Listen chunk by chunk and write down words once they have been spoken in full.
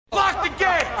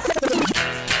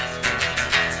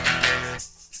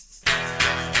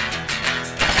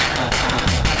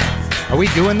we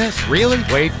doing this? Really?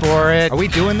 Wait for it. Are we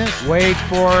doing this? Wait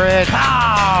for it.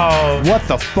 Pow! What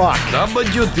the fuck?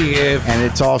 WTF. And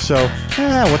it's also,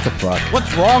 what the fuck?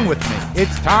 What's wrong with me?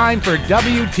 It's time for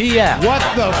WTF. What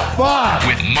the fuck?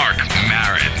 With Marc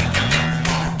Maron.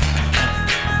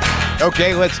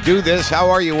 Okay, let's do this. How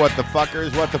are you, what the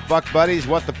fuckers? What the fuck buddies?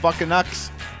 What the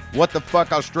fucking-ucks? What the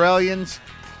fuck Australians?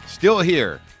 Still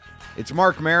here. It's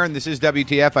Marc Maron. This is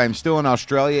WTF. I'm still in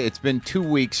Australia. It's been 2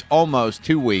 weeks, almost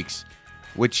 2 weeks,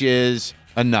 which is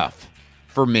enough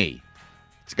for me.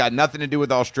 It's got nothing to do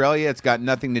with Australia. It's got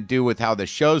nothing to do with how the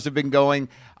shows have been going.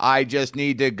 I just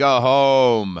need to go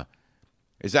home.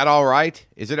 Is that all right?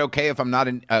 Is it okay if I'm not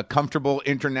a comfortable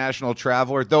international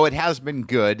traveler? Though it has been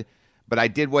good, but I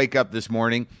did wake up this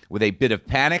morning with a bit of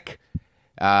panic,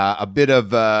 a bit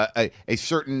of a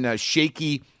certain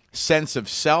shaky sense of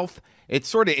self. It's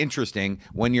sort of interesting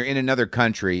when you're in another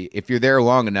country, if you're there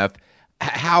long enough,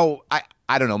 how,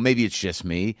 I don't know, maybe it's just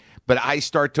me, but I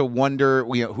start to wonder,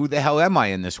 who the hell am I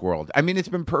in this world? I mean, it's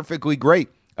been perfectly great.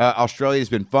 Australia's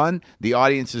been fun. The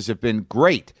audiences have been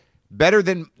great. Better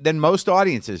than most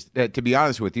audiences, to be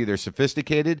honest with you. They're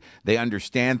sophisticated. They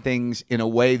understand things in a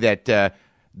way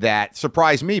that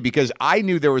surprised me, because I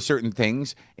knew there were certain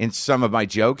things in some of my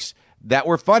jokes that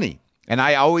were funny. And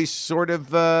I always sort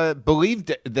of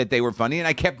believed that they were funny, and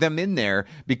I kept them in there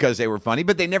because they were funny,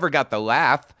 but they never got the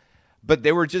laugh. But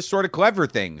they were just sort of clever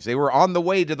things. They were on the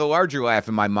way to the larger laugh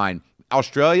in my mind.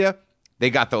 Australia, they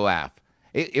got the laugh.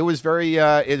 It was very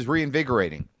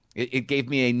reinvigorating. It gave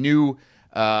me a new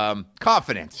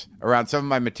confidence around some of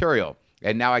my material.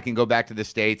 And now I can go back to the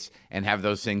States and have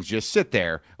those things just sit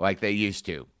there like they used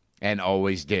to and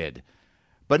always did.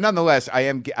 But nonetheless,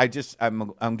 I'm getting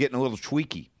a little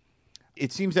tweaky.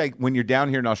 It seems like when you're down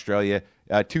here in Australia,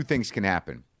 two things can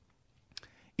happen.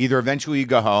 Either eventually you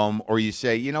go home, or you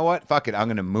say, you know what, fuck it, I'm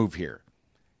going to move here.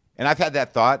 And I've had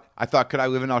that thought. I thought, could I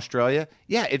live in Australia?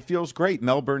 Yeah, it feels great.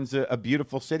 Melbourne's a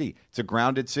beautiful city. It's a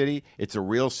grounded city. It's a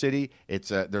real city.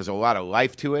 There's a lot of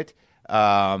life to it.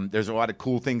 There's a lot of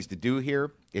cool things to do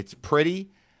here. It's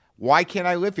pretty. Why can't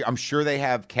I live here? I'm sure they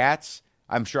have cats.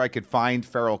 I'm sure I could find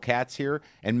feral cats here,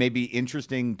 and maybe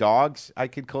interesting dogs. I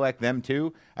could collect them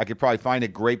too. I could probably find a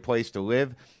great place to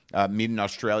live, meet an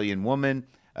Australian woman,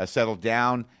 settle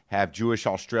down, have Jewish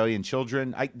Australian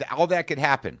children. All that could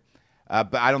happen,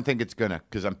 but I don't think it's gonna,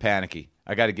 because I'm panicky.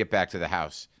 I got to get back to the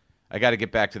house. I got to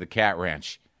get back to the cat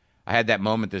ranch. I had that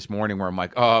moment this morning where I'm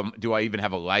like, do I even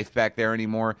have a life back there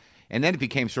anymore? And then it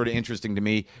became sort of interesting to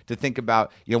me to think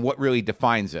about, what really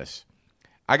defines us.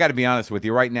 I got to be honest with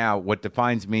you right now. What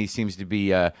defines me seems to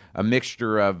be a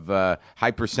mixture of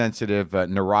hypersensitive,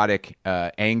 neurotic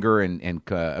anger and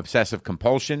obsessive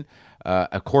compulsion,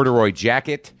 a corduroy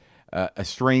jacket, a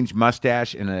strange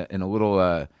mustache, and a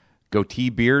little goatee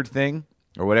beard thing,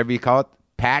 or whatever you call it,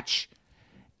 patch,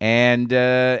 and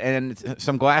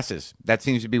some glasses. That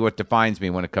seems to be what defines me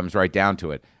when it comes right down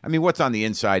to it. I mean, what's on the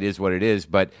inside is what it is,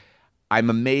 but I'm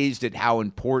amazed at how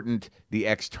important the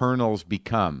externals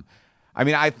become. I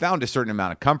mean, I found a certain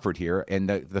amount of comfort here, and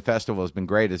the festival has been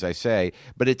great, as I say.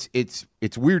 But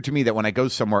it's weird to me that when I go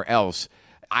somewhere else,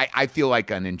 I feel like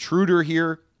an intruder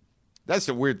here. That's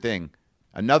a weird thing.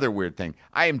 Another weird thing.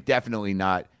 I am definitely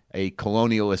not a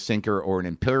colonialist thinker or an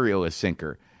imperialist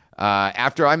thinker.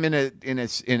 After I'm in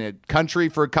a country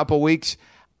for a couple weeks,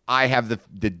 I have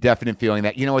the definite feeling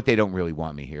that, they don't really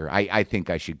want me here. I think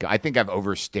I should go. I think I've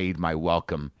overstayed my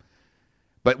welcome.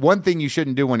 But one thing you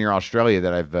shouldn't do when you're in Australia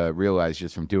that I've realized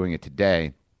just from doing it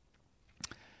today,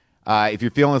 if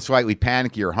you're feeling slightly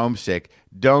panicky or homesick,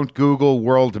 don't Google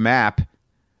world map.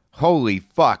 Holy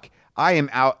fuck. I am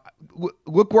out.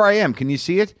 Look where I am. Can you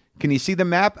see it? Can you see the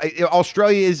map?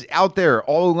 Australia is out there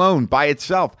all alone by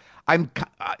itself. I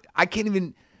can't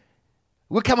even,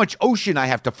 look how much ocean I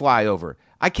have to fly over.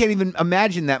 I can't even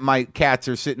imagine that my cats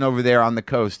are sitting over there on the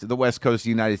coast, the west coast of the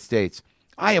United States.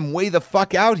 I am way the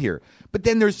fuck out here. But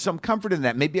then there's some comfort in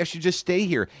that. Maybe I should just stay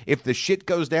here. If the shit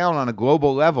goes down on a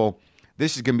global level,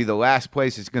 this is going to be the last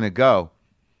place it's going to go.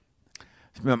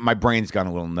 My brain's gone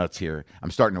a little nuts here.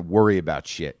 I'm starting to worry about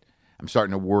shit. I'm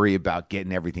starting to worry about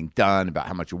getting everything done, about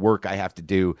how much work I have to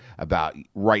do, about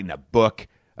writing a book,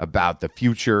 about the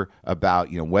future,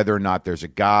 about whether or not there's a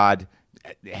God.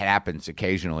 It happens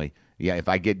occasionally. Yeah, if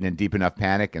I get in a deep enough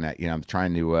panic and I'm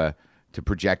trying to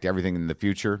project everything in the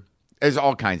future. There's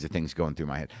all kinds of things going through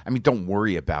my head. I mean, don't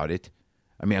worry about it.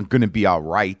 I mean, I'm going to be all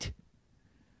right.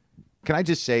 Can I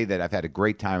just say that I've had a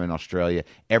great time in Australia?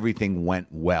 Everything went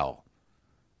well.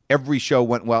 Every show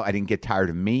went well. I didn't get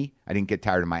tired of me. I didn't get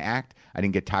tired of my act. I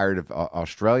didn't get tired of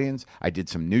Australians. I did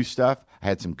some new stuff. I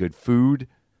had some good food.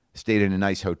 Stayed in a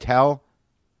nice hotel.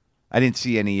 I didn't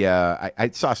see any. I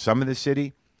saw some of the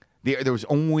city. There was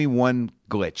only one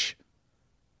glitch.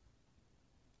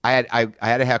 I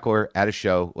had a heckler at a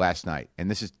show last night, and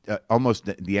this is almost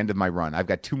the end of my run. I've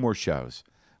got 2 more shows.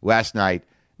 Last night,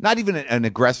 not even an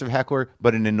aggressive heckler,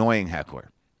 but an annoying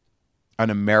heckler. An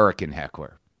American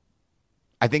heckler.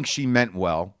 I think she meant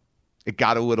well. It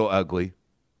got a little ugly.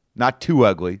 Not too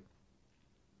ugly.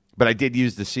 But I did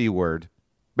use the C word.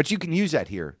 But you can use that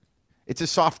here. It's a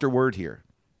softer word here.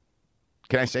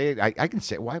 Can I say it? I can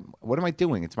say it. Why? What am I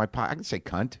doing? It's my I can say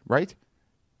cunt, right?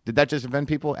 Did that just offend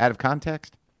people out of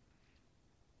context?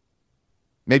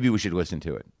 Maybe we should listen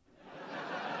to it.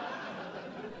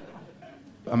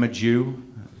 I'm a Jew.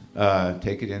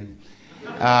 Take it in.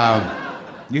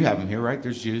 You have them here, right?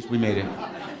 There's Jews. We made it.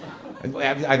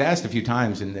 I've asked a few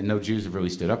times, and no Jews have really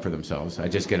stood up for themselves. I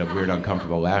just get a weird,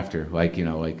 uncomfortable laughter, like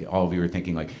all of you are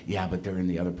thinking, yeah, but they're in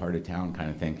the other part of town, kind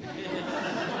of thing.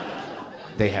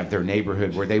 They have their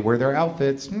neighborhood where they wear their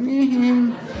outfits.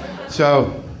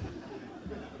 So,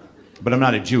 but I'm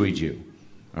not a Jewy Jew,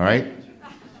 all right?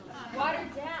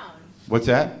 Watered down. What's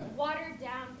that? Watered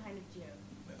down kind of Jew.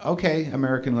 Okay,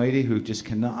 American lady who just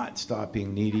cannot stop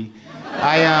being needy.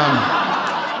 I'm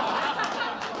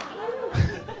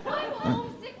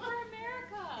homesick for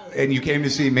America. And you came to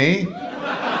see me?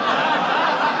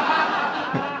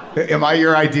 Am I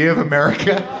your idea of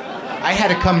America? I had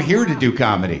to come here to do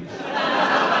comedy.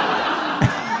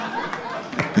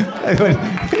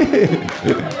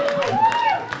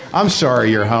 I'm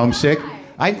sorry you're homesick.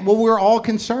 Well, we're all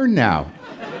concerned now.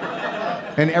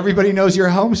 And everybody knows you're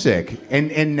homesick.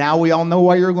 And now we all know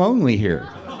why you're lonely here.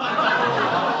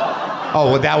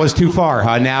 Oh, well, that was too far,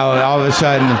 huh? Now, all of a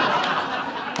sudden,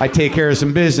 I take care of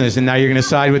some business, and now you're going to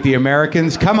side with the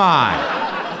Americans? Come on.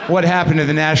 What happened to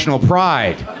the national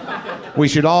pride? We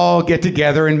should all get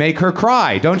together and make her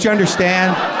cry. Don't you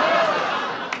understand?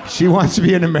 She wants to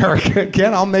be in America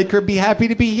again. I'll make her be happy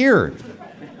to be here.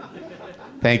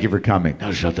 Thank you for coming.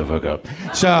 Now shut the fuck up.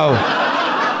 So,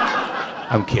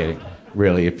 I'm kidding.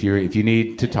 Really, if you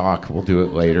need to talk, we'll do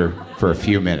it later for a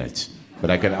few minutes. But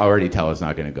I can already tell it's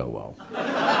not going to go well.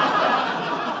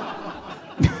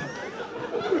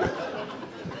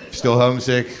 Still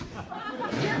homesick? Is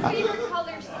your favorite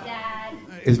color sad?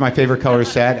 Is my favorite color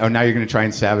sad? Oh, now you're going to try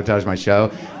and sabotage my show?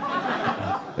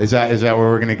 Is that where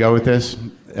we're going to go with this?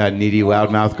 Needy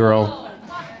loudmouth girl.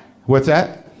 What's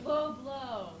that? Low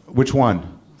blow. Which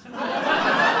one?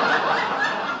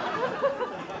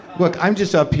 Look, I'm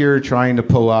just up here trying to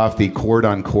pull off the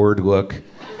cord-on-cord look.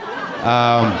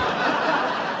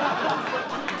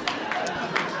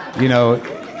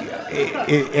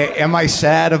 Am I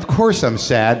sad? Of course I'm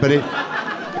sad, but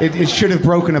it should have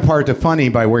broken apart to funny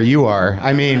by where you are.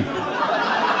 I mean,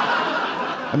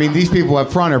 these people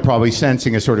up front are probably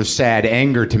sensing a sort of sad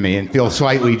anger to me and feel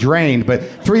slightly drained, but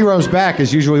 3 rows back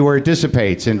is usually where it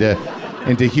dissipates into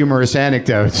humorous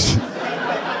anecdotes.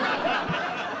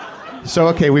 So,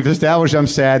 okay, we've established I'm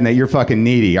sad and that you're fucking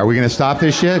needy. Are we going to stop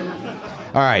this shit?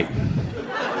 All right.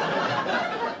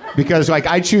 Because,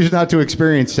 I choose not to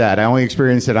experience sad. I only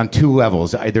experience it on 2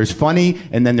 levels. There's funny,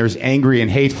 and then there's angry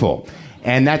and hateful.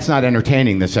 And that's not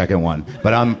entertaining, the second one.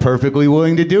 But I'm perfectly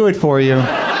willing to do it for you.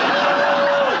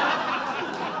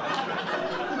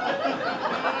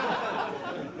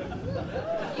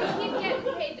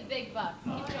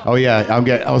 Oh,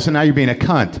 yeah. So now you're being a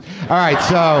cunt. All right,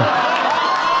 so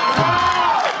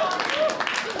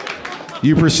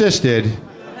you persisted,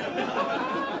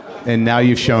 and now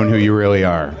you've shown who you really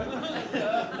are.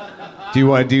 Do you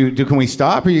want to can we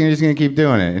stop, or are you just going to keep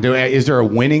doing it? Is there a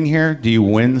winning here? Do you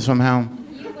win somehow?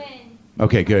 You win.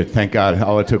 Okay, good. Thank God.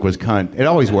 All it took was cunt. It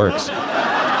always works.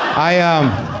 I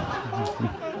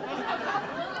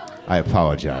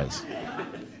apologize.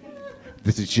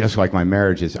 This is just like my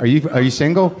marriages. Are you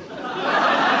single?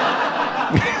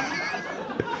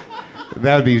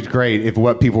 That would be great if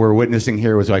what people were witnessing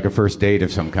here was like a first date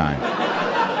of some kind.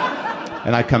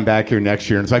 And I come back here next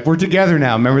year and it's like, we're together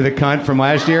now. Remember the cunt from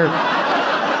last year?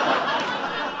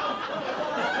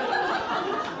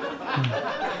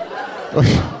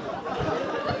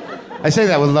 I say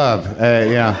that with love,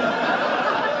 yeah.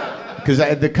 Because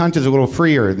the cunt is a little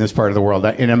freer in this part of the world.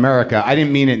 In America, I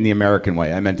didn't mean it in the American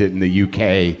way. I meant it in the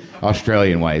UK,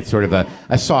 Australian way. It's sort of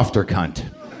a softer cunt.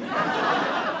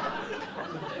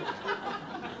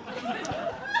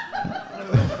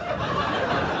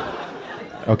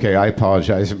 Okay, I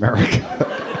apologize, America.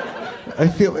 I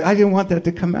didn't want that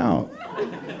to come out.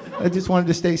 I just wanted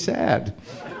to stay sad.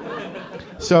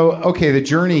 So, okay, the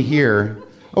journey here.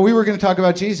 Oh, we were going to talk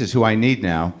about Jesus, who I need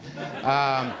now.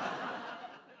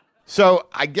 So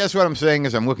I guess what I'm saying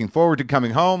is I'm looking forward to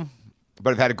coming home,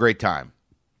 but I've had a great time.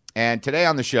 And today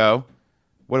on the show,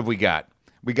 what have we got?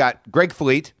 We got Greg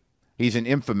Fleet. He's an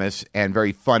infamous and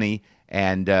very funny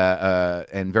and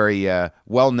very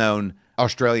well-known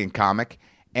Australian comic.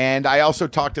 And I also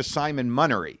talked to Simon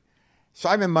Munnery.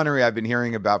 Simon Munnery I've been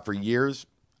hearing about for years.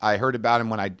 I heard about him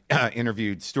when I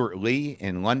interviewed Stuart Lee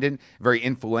in London, very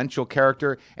influential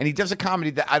character. And he does a comedy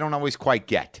that I don't always quite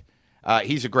get.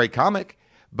 He's a great comic,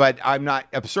 but I'm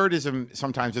not. Absurdism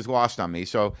sometimes is lost on me.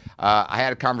 So I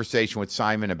had a conversation with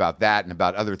Simon about that and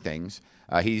about other things.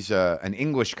 He's an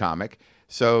English comic.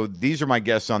 So these are my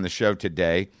guests on the show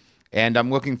today. And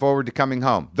I'm looking forward to coming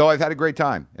home. Though I've had a great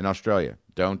time in Australia.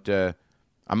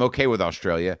 I'm okay with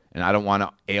Australia, and I don't want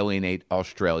to alienate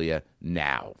Australia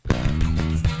now.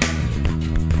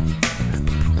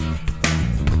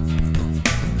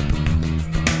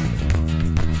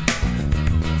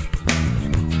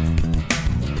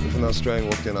 If an Australian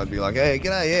walked in, I'd be like, "Hey,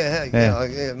 g'day,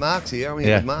 yeah, Marc's here. I'm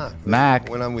here with Marc." Mac.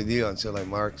 When I'm with you, I'd say like,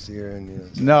 "Marc's here,"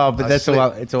 and No, but that's a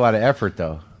lot. It's a lot of effort,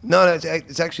 though. No,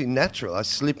 it's actually natural. I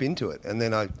slip into it, and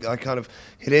then I kind of,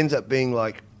 it ends up being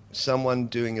like someone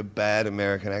doing a bad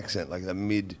American accent, like a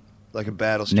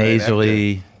bad Australian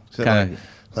nasally, actor. So kind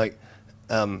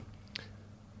of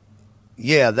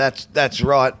yeah, that's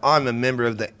right. I'm a member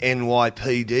of the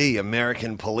NYPD,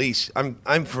 American Police.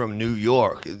 I'm from New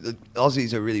York. The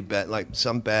Aussies are really bad, like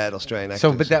some bad Australian actors.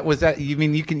 So, but was that? You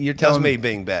mean you're That's telling me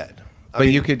being bad. But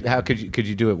you could. How could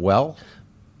you do it well?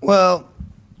 Well,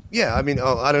 yeah. I mean,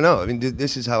 I don't know. I mean,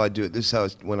 this is how I do it. This is how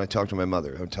when I talk to my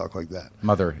mother, I would talk like that.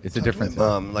 Mother, it's a different.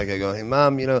 Mom, like I go, "Hey,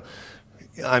 Mom,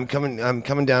 I'm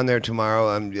coming down there tomorrow.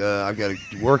 I've got to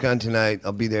work on tonight.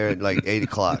 I'll be there at like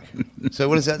 8:00. So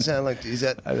what does that sound like? Is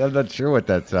that? I'm not sure what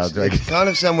that sounds like. It's kind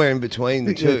of somewhere in between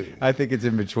the two. I think it's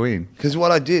in between. Because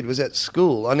what I did was at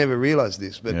school, I never realized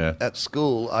this, but Yeah. at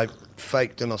school I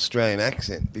faked an Australian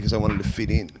accent because I wanted to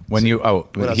fit in. When when I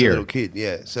was here. a little kid,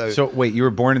 yeah. So wait, you were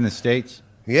born in the States,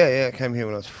 Yeah, I came here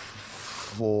when I was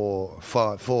 4.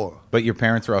 but your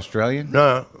parents are Australian.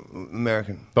 No,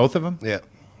 American. Both of them. Yeah.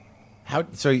 How?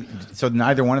 So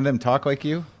neither one of them talk like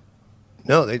you.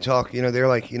 No, they talk. They're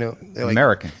like, they're like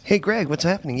Americans. Hey, Greg, what's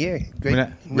happening? Yeah, great.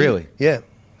 Really? Yeah.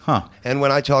 Huh? And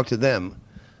when I talk to them,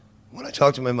 when I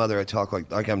talk to my mother, I talk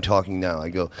like I'm talking now. I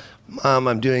go, Mom,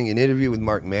 I'm doing an interview with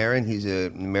Marc Maron. He's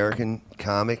an American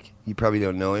comic. You probably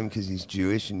don't know him because he's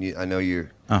Jewish, and I know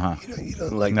you're. You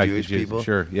don't like Jewish people.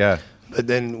 Sure. Yeah. But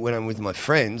then when I'm with my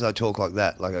friends, I talk like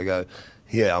that. Like I go,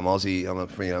 yeah, I'm Aussie.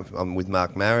 I'm with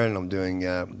Marc Maron. I'm doing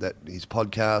his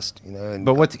podcast. And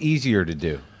But what's easier to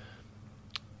do?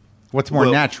 What's more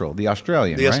natural? The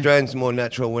Australian. The right? Australian's more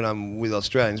natural when I'm with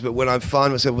Australians, but when I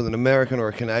find myself with an American or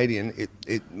a Canadian,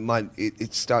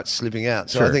 it starts slipping out.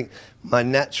 So Sure. I think my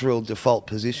natural default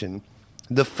position,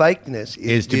 the fakeness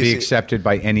is to be accepted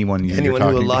by anyone you're anyone who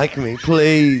talking will to. like me,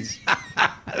 please.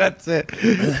 That's it.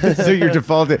 So your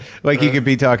default, like you could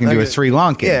be talking to a Sri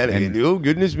Lankan. Yeah, and- oh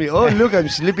goodness me! Oh look, I'm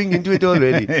slipping into it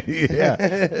already.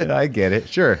 Yeah, I get it.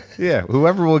 Sure. Yeah.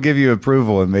 Whoever will give you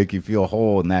approval and make you feel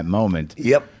whole in that moment.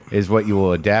 Yep. Is what you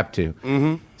will adapt to.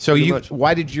 Mm-hmm. So much.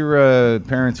 why did your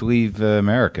parents leave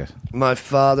America? My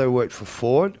father worked for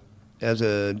Ford as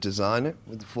a designer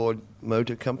with the Ford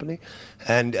Motor Company,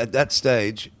 and at that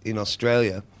stage in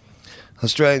Australia,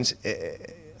 Australians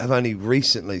have only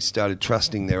recently started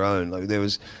trusting their own. Like there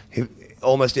was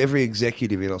almost every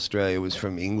executive in Australia was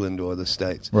from England or the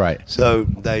States. Right. So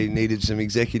they needed some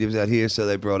executives out here, so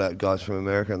they brought out guys from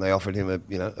America, and they offered him a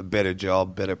better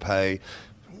job, better pay.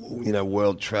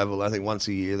 World travel. I think once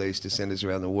a year they used to send us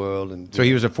around the world. And So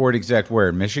he was a Ford exec where,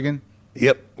 in Michigan?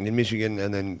 Yep, in Michigan,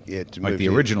 and then Like the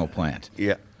original plant.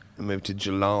 Yeah, I moved to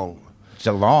Geelong.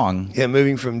 Geelong? Yeah,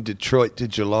 moving from Detroit to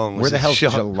Geelong. Where the hell's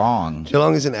Geelong?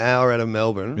 Geelong is an hour out of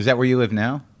Melbourne. Is that where you live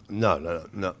now? No.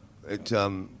 It's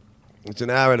an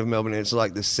hour out of Melbourne. And it's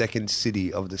like the second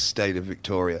city of the state of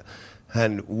Victoria.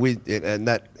 And and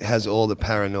that has all the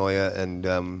paranoia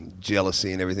and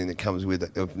jealousy and everything that comes with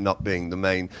it of not being the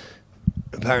main.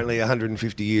 Apparently,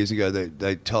 150 years ago,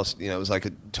 they tossed. It was like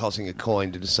tossing a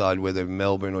coin to decide whether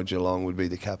Melbourne or Geelong would be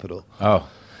the capital. Oh,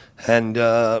 and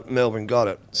Melbourne got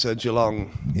it. So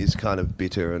Geelong is kind of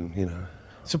bitter, and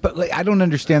So, but I don't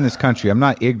understand this country. I'm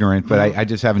not ignorant, but I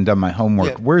just haven't done my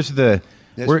homework. Yeah.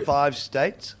 There's 5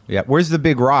 states. Yeah, where's the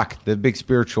big rock? The big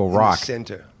spiritual rock. In the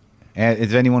center. And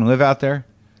does anyone live out there?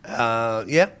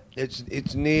 Yeah,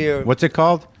 it's near. What's it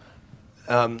called?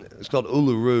 It's called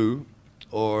Uluru,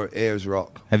 or Ayers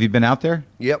Rock. Have you been out there?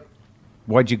 Yep.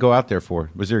 What'd you go out there for?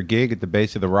 Was there a gig at the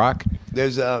base of the rock?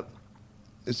 There's a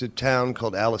town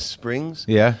called Alice Springs.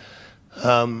 Yeah.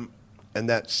 and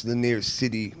that's the nearest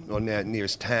city or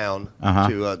nearest town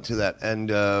to that.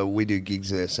 And we do gigs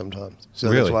there sometimes. So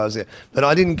Really? that's why I was there. But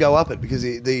I didn't go up it because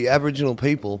the Aboriginal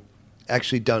people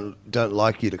actually don't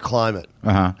like you to climb it.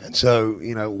 And so,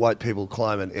 white people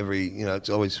climb it it's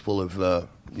always full of,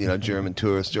 German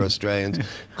tourists or Australians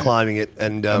climbing it.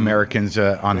 And Americans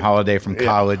on holiday from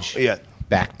college. Yeah.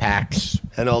 Backpacks.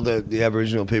 And all the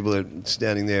Aboriginal people are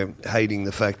standing there hating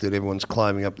the fact that everyone's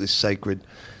climbing up this sacred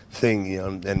thing,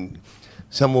 and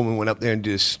some woman went up there and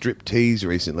did a strip tease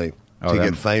recently to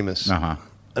get famous. An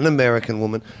American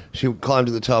woman. She climbed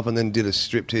to the top and then did a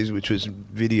strip tease, which was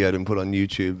videoed and put on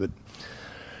YouTube. But,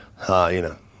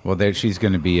 Well, she's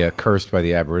going to be cursed by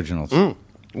the Aboriginals.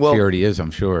 Well, she already is,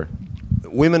 I'm sure.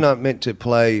 Women aren't meant to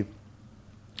play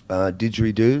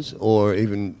didgeridoos or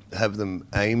even have them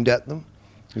aimed at them.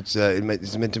 It's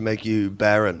meant to make you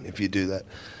barren if you do that.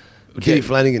 Kitty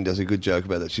Flanagan does a good joke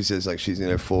about that. She says she's in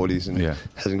her 40s and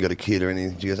hasn't got a kid or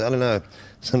anything. She goes, I don't know.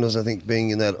 Sometimes I think being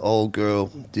in that old girl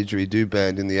didgeridoo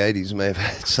band in the 80s may have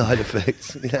had side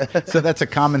effects. So that's a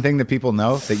common thing that people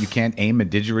know, that you can't aim a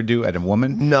didgeridoo at a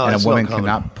woman? No, and it's a woman not common.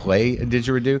 cannot play a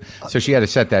didgeridoo? So she had to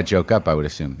set that joke up, I would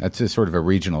assume. That's a sort of a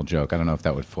regional joke. I don't know if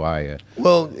that would fly.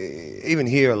 Well, even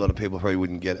here, a lot of people probably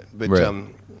wouldn't get it. But, Right.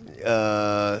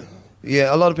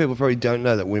 a lot of people probably don't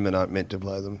know that women aren't meant to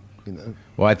play them.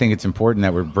 Well, I think it's important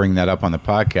that we're bringing that up on the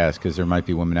podcast because there might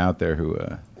be women out there who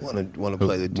want to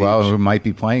play the didge. Well, who might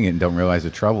be playing it and don't realize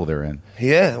the trouble they're in.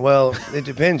 Yeah, well, it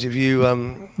depends. If you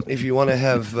want to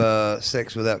have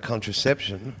sex without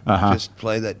contraception, just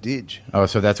play that didge. Oh,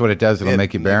 so that's what it does? It'll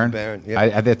make you barren? Barren,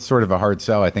 yeah. That's sort of a hard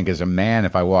sell, I think, as a man.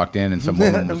 If I walked in and some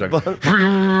woman was like,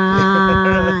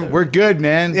 we're good,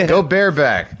 man. Yeah. Go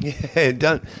bareback.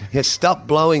 Yeah, stop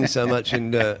blowing so much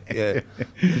and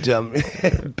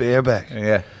bareback.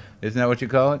 Yeah. Isn't that what you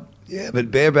call it? Yeah, but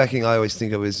barebacking, I always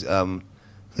think of as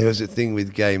there was a thing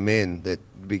with gay men that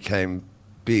became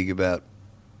big about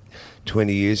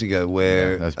 20 years ago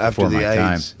where that was after before the my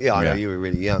time. AIDS... Yeah, I know, you were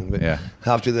really young, but Yeah.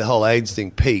 after the whole AIDS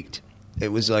thing peaked,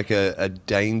 it was like a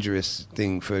dangerous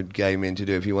thing for gay men to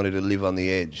do. If you wanted to live on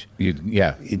the edge, you'd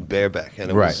bareback.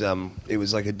 And it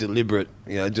was like a deliberate,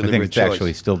 I think it's choice.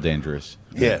 actually still dangerous.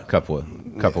 Yeah. A couple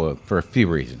of for a few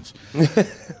reasons.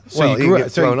 So you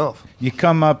get thrown off. You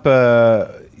come up.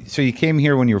 So you came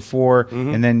here when you were 4,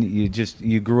 and then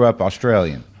you grew up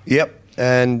Australian. Yep.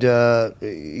 And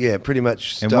pretty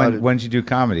much started. And when did you do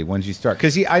comedy? When did you start?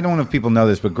 Because I don't know if people know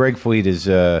this, but Greg Fleet is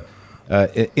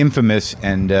infamous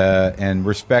and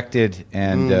respected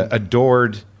and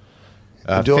adored.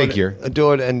 Figure.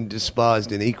 Adored and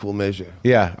despised in equal measure.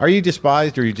 Yeah. Are you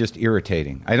despised or are you just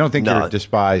irritating? I don't think you're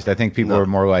despised. I think people are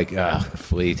more like,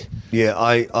 Fleet. Yeah,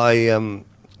 I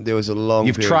there was a long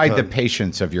You've period tried of the time.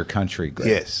 patience of your country, Greg.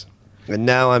 Yes. And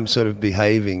now I'm sort of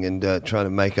behaving and trying to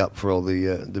make up for all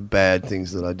the bad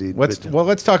things that I did.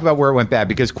 Let's talk about where it went bad,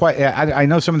 because I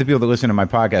know some of the people that listen to my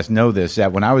podcast know this,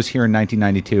 that when I was here in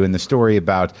 1992 and the story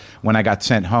about when I got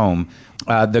sent home,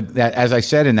 as I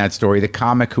said in that story, the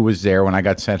comic who was there when I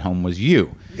got sent home was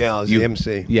you. Yeah, I was the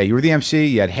MC. Yeah, you were the MC.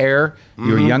 You had hair.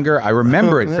 You were younger. I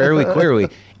remember it fairly clearly.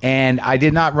 And I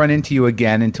did not run into you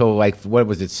again until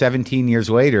 17 years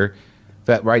later.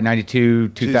 Right, 92,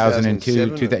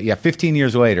 2002, 15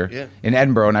 years later in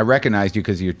Edinburgh, and I recognized you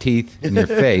because of your teeth and your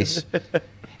face.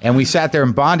 And we sat there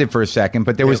and bonded for a second,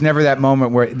 but there was never that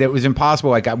moment where it was impossible.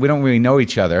 We don't really know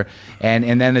each other.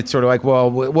 And then it's sort of like,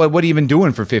 well, what have you been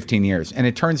doing for 15 years? And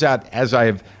it turns out, as I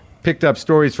have picked up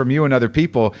stories from you and other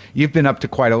people, you've been up to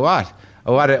quite a lot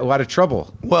of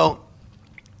trouble. Well,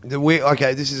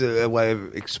 this is a way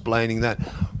of explaining that.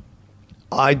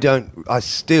 I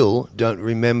still don't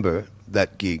remember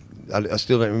that gig. I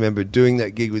still don't remember doing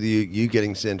that gig with you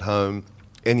getting sent home,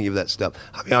 any of that stuff.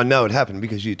 I mean, I know it happened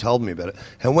because you told me about it.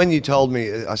 And when you told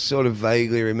me, I sort of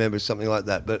vaguely remember something like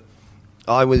that. But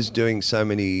I was doing so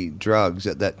many drugs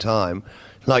at that time.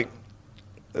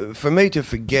 For me to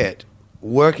forget,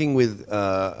 working with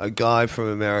a guy from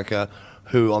America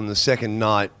who on the second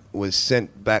night was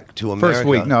sent back to America. First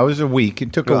week. No, it was a week.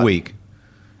 It took a week.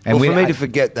 And for me to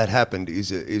forget that happened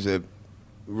is a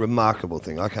remarkable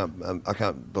thing. I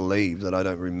can't believe that I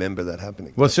don't remember that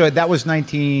happening. Well, so that was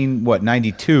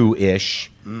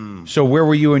 92-ish. So where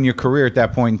were you in your career at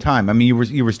that point in time? I mean,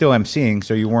 you were still emceeing,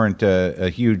 so you weren't a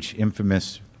huge,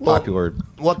 infamous, popular.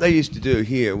 What they used to do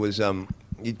here was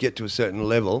you'd get to a certain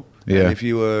level, and if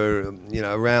you were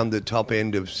around the top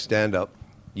end of stand-up,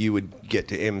 you would get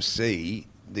to MC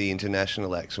the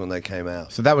international acts when they came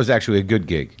out. So that was actually a good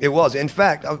gig. It was. In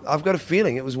fact, I've got a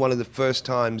feeling it was one of the first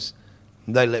times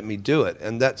they let me do it,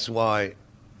 and that's why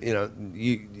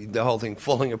the whole thing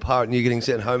falling apart and you getting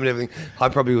sent home and everything, I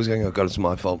probably was going, oh God, it's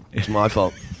my fault. It's my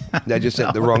fault. They just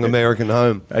sent the wrong American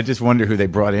home. I just wonder who they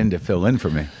brought in to fill in for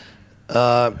me. Who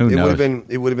knows?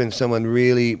 It would have been someone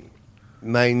really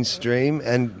mainstream.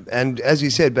 And as you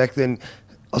said, back then,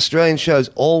 Australian shows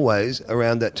always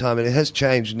around that time, and it has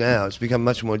changed now. It's become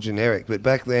much more generic. But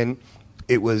back then,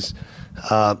 it was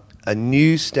a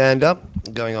new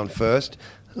stand-up going on first,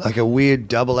 like a weird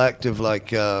double act of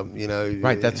like,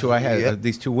 Right, that's who I had, yeah.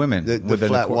 These two women. The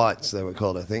Flat Whites, they were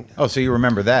called, I think. Oh, so you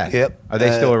remember that? Yep. Are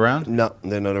they still around? No,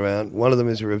 they're not around. One of them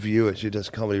is a reviewer. She does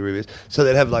comedy reviews. So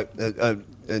they'd have like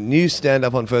a new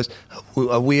stand-up on first,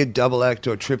 a weird double act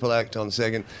or a triple act on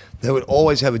second. They would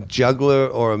always have a juggler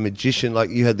or a magician, like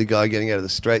you had the guy getting out of the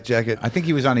straitjacket. I think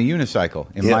he was on a unicycle,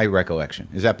 in my recollection.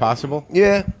 Is that possible?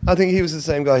 Yeah, I think he was the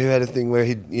same guy who had a thing where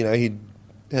he'd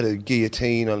had a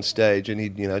guillotine on stage and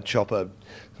he'd chop a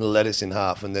lettuce in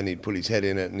half and then he'd put his head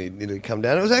in it and he'd come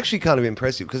down. It was actually kind of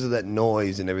impressive because of that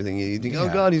noise and everything. You think,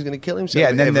 oh God, he's going to kill himself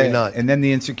every night. And then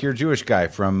the insecure Jewish guy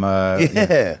from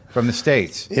from the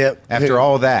States. Yep. After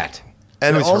all that,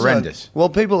 and it was also, horrendous. Well,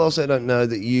 people also don't know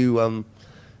that you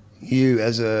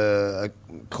as a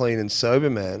clean and sober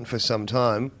man for some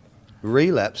time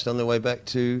relapsed on the way back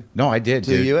to I did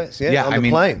to the US. Yeah, on the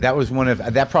plane.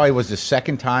 That probably was the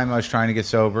second time I was trying to get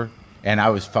sober, and I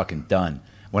was fucking done.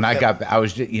 When I got, I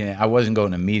was, I wasn't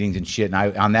going to meetings and shit.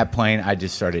 And on that plane, I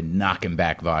just started knocking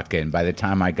back vodka. And by the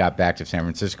time I got back to San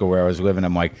Francisco, where I was living,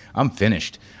 I'm like, I'm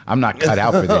finished. I'm not cut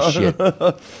out for this shit.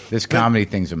 This comedy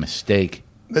thing's a mistake.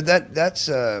 But that's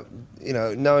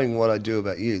knowing what I do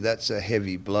about you, that's a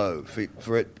heavy blow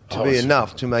for it to be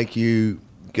enough to make you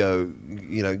go,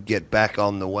 get back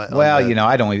on the way. Well,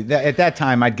 I'd only at that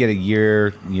time I'd get a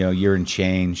year, year and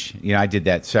change. I did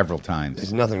that several times.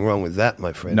 There's nothing wrong with that,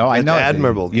 my friend. No, I know.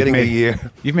 Admirable. Getting a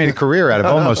year. You've made a career out of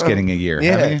almost getting a year.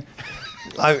 Yeah. Haven't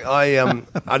you?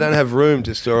 I don't have room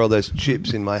to store all those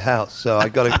chips in my house, so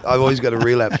I've always got to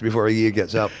relapse before a year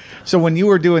gets up. So when you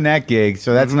were doing that gig,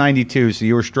 so that's 92. So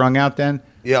you were strung out then?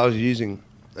 Yeah, I was using.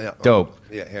 Yeah, dope.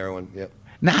 Heroin. Yeah.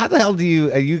 Now, how the hell are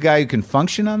you a guy who can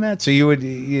function on that? So you would...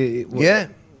 Yeah,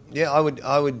 I would.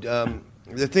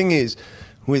 The thing is,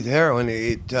 with heroin,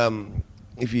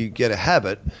 if you get a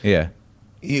habit,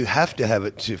 you have to have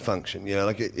it to function.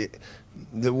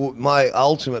 My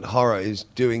ultimate horror is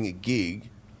doing a gig,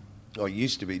 or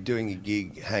used to be doing a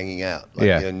gig, hanging out,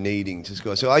 needing to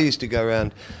score. So I used to go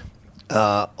around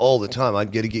all the time.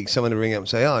 I'd get a gig, someone would ring up and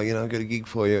say, I've got a gig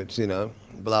for you. It's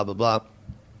blah blah blah.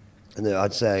 And then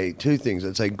I'd say two things.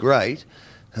 I'd say, great.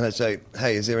 And I'd say,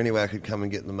 hey, is there any way I could come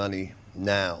and get the money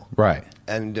now? Right.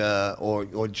 And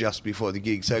or just before the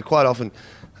gig. So quite often,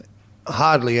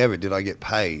 hardly ever did I get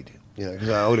paid, because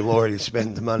I would have already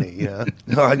spent the money,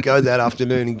 Or I'd go that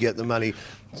afternoon and get the money.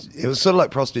 It was sort of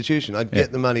like prostitution. I'd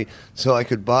get the money so I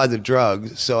could buy the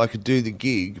drugs, so I could do the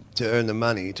gig to earn the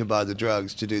money to buy the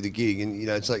drugs to do the gig. And,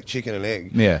 it's like chicken and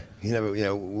egg. Yeah.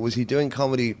 Was he doing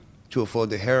comedy to afford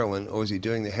the heroin, or was he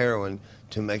doing the heroin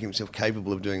to make himself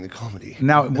capable of doing the comedy?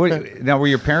 Now, were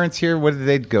your parents here? Where did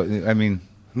they go? I mean,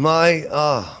 my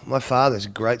father's a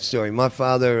great story. My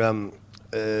father,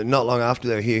 not long after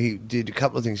they were here, he did a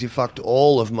couple of things. He fucked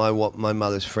all of my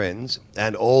mother's friends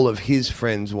and all of his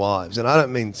friends' wives, and I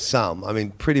don't mean some. I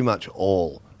mean pretty much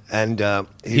all. And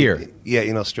here,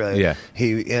 in Australia,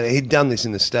 he'd done this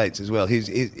in the States as well.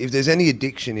 If there's any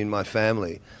addiction in my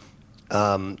family,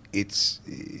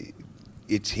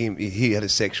 it's him. He had a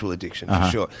sexual addiction for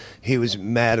sure. He was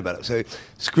mad about it. So he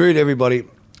screwed everybody,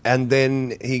 and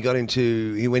then he went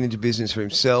into business for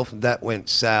himself. That went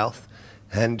south,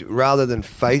 and rather than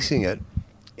facing it,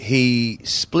 he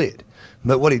split.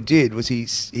 But what he did was he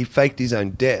faked his own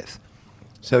death.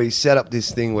 So he set up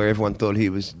this thing where everyone thought he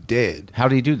was dead. How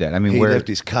did he do that? I mean, he left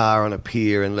his car on a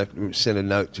pier and sent a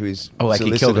note to his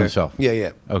solicitor. He killed himself.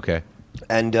 Yeah. Okay.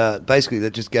 And basically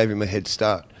that just gave him a head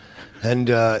start. And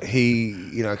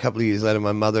he, a couple of years later,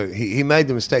 my mother, he made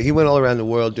the mistake. He went all around the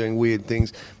world doing weird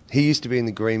things. He used to be in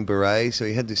the Green Beret, so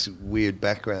he had this weird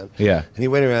background. Yeah. And he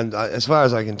went around, as far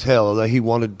as I can tell, although he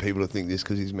wanted people to think this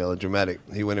because he's melodramatic,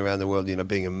 he went around the world,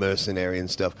 being a mercenary and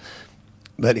stuff.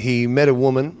 But he met a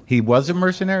woman. He was a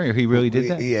mercenary, or he really did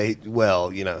that? Yeah,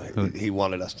 he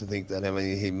wanted us to think that. I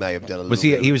mean, he may have done a little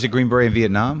bit. He was a Green Beret in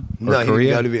Vietnam? No, Korea? He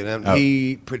didn't go to Vietnam. Oh.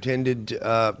 He pretended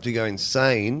to go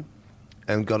insane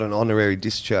and got an honorary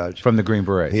discharge. From the Green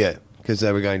Beret? Yeah, because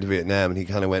they were going to Vietnam, and he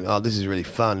kind of went, this is really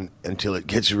fun until it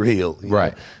gets real.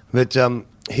 Right. But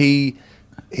he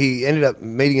he ended up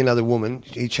meeting another woman.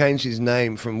 He changed his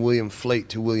name from William Fleet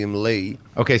to William Lee.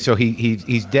 Okay, so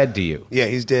he's dead to you. Yeah,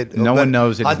 he's dead. No one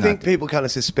knows that I he's think not dead. people kind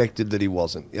of suspected that he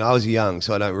wasn't. I was young,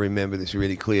 so I don't remember this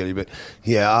really clearly. But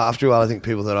yeah, after a while, I think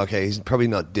people thought, okay, he's probably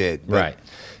not dead. But Right.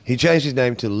 he changed his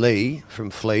name to Lee from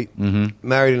Fleet,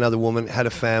 married another woman, had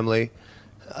a family,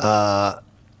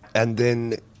 and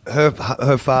then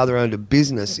her father owned a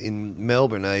business in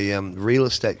Melbourne, a real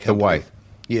estate company. The wife.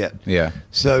 Yeah. Yeah.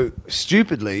 So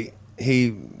stupidly,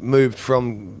 he moved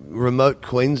from remote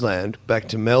Queensland back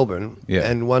to Melbourne,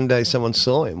 and one day someone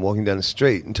saw him walking down the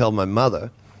street and told my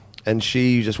mother, and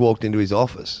she just walked into his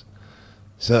office.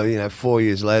 So, 4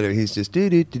 years later, he's just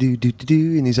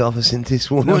do-do-do-do-do-do in his office, and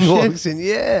this woman walks in,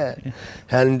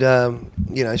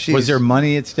 and, she's... Was there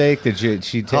money at stake? Did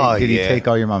he take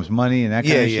all your mom's money and that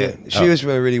kind of shit? Yeah. She was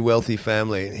from a really wealthy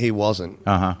family, and he wasn't.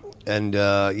 Uh-huh. And,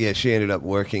 she ended up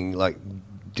working, like,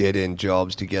 dead-end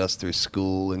jobs to get us through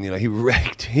school, and, he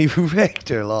wrecked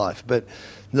her life. But,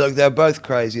 look, they're both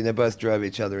crazy, and they both drove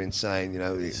each other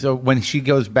insane, So when she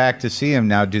goes back to see him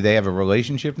now, do they have a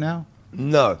relationship now?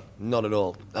 No, not at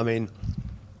all. I mean,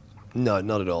 no,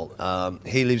 not at all.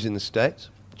 He lives in the States.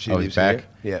 She lives he's back?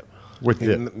 here. Yeah. With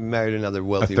he married another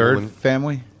wealthy a third woman.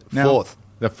 family now? Fourth.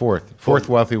 The fourth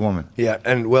wealthy woman. Yeah,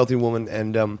 and wealthy woman.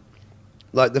 And,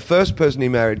 like, the first person he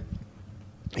married,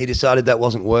 he decided that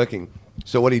wasn't working.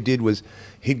 So what he did was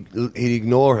he'd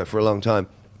ignore her for a long time.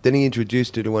 Then he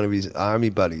introduced her to one of his army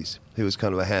buddies, who was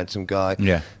kind of a handsome guy.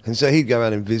 Yeah. And so he'd go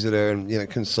around and visit her and,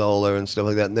 console her and stuff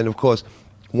like that. And then, of course...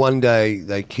 One day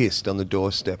they kissed on the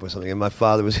doorstep or something, and my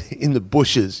father was in the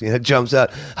bushes. Jumps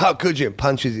out. How could you?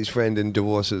 Punches his friend and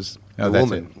divorces the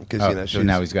woman because so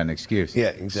now he's got an excuse.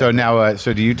 Yeah, exactly. So now,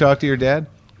 so do you talk to your dad?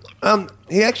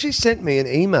 He actually sent me an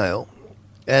email,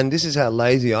 and this is how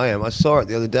lazy I am. I saw it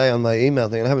the other day on my email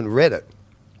thing, and I haven't read it.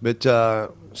 But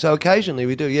so occasionally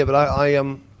we do. Yeah, but I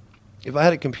if I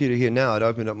had a computer here now, I'd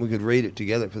open it up and we could read it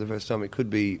together for the first time. It could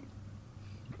be.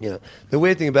 The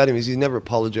weird thing about him is he's never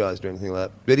apologized or anything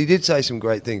like that. But he did say some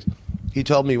great things. He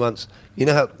told me once,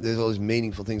 how there's all these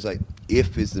meaningful things like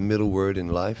if is the middle word in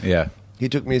life? Yeah. He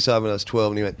took me aside when I was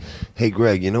 12 and he went, hey,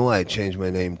 Greg, you know why I changed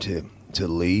my name to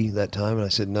Lee that time? And I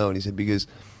said, no. And he said, because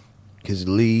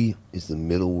Lee is the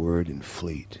middle word in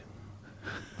fleet.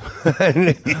 And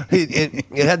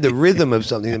it had the rhythm of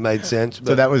something that made sense. But,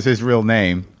 so that was his real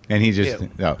name, and he just...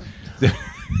 Yeah.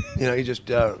 No. He just...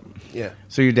 Yeah.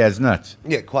 So your dad's nuts.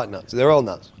 Yeah, quite nuts. They're all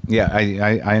nuts. Yeah,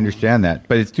 I understand that,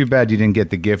 but it's too bad you didn't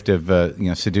get the gift of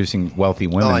seducing wealthy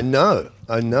women. Oh,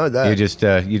 I know that. You just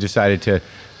you decided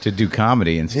to do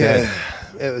comedy instead.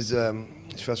 Yeah, it was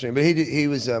it's frustrating. But he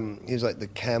was like the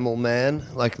camel man,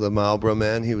 like the Marlboro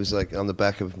man. He was like on the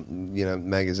back of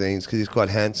magazines because he's quite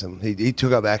handsome. He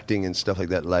took up acting and stuff like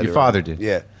that later. Your father did.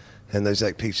 Yeah. And there's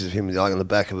like pictures of him like on the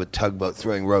back of a tugboat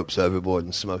throwing ropes overboard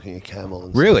and smoking a camel.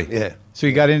 And really? Stuff. Yeah. So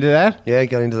you got into that? Yeah, he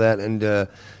got into that,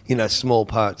 and small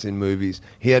parts in movies.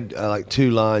 He had like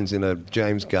 2 lines in a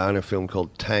James Garner film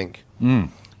called Tank.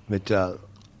 But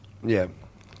yeah.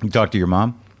 You talk to your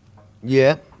mom?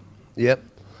 Yeah. Yep.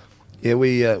 Yeah,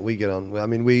 we get on. I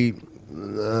mean, we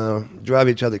drive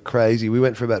each other crazy. We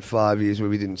went for about 5 years where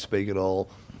we didn't speak at all.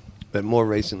 But more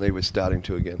recently, we're starting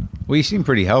to again. Well, you seem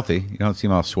pretty healthy. You don't seem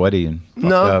all sweaty and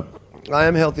fucked up. I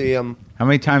am healthy. How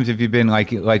many times have you been like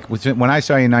when I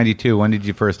saw you in '92? When did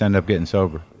you first end up getting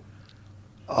sober?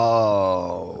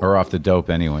 Oh. Or off the dope,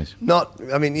 anyways.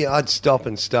 I'd stop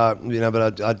and start,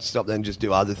 but I'd stop then and just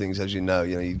do other things, as you know.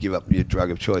 You'd give up your drug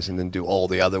of choice and then do all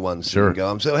the other ones. Sure. And go,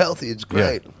 I'm so healthy, it's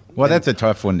great. Yeah. Well, that's a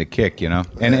tough one to kick,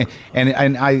 And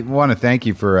I want to thank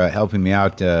you for helping me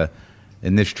out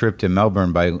in this trip to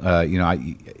Melbourne by,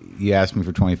 you asked me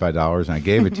for $25 and I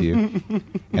gave it to you.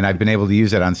 And I've been able to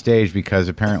use that on stage because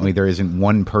apparently there isn't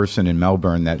one person in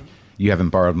Melbourne that you haven't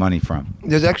borrowed money from.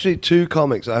 There's actually 2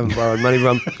 comics I haven't borrowed money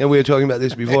from, and we were talking about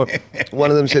this before. One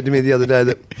of them said to me the other day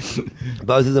that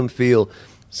both of them feel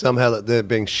somehow that they're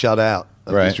being shut out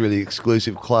of this really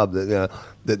exclusive club, that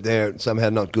they're somehow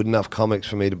not good enough comics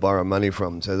for me to borrow money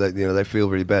from. So they feel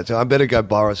really bad. So I better go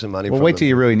borrow some money from them. Well, wait till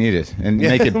you really need it and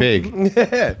make it big.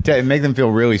 Yeah. Make them feel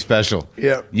really special.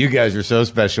 Yeah. You guys are so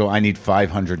special, I need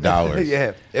 $500.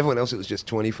 Yeah. Everyone else, it was just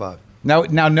 25. Now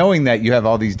knowing that you have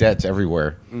all these debts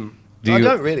everywhere, I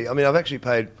don't really. I mean, I've actually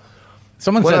paid.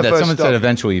 Someone said that. Someone said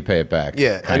eventually you pay it back.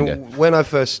 Yeah, kinda. And when I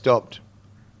first stopped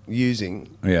using,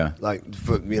 when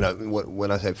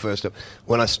I say first stop,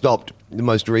 when I stopped the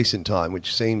most recent time,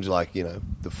 which seems like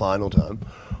the final time,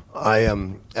 I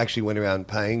actually went around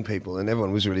paying people, and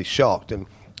everyone was really shocked. And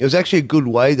it was actually a good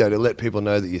way though to let people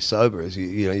know that you're sober, as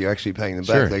you're actually paying them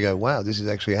back. Sure. They go, "Wow, this is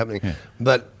actually happening." Yeah.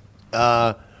 But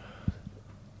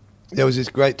there was this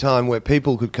great time where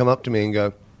people could come up to me and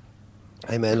go,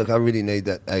 "Hey man, look, I really need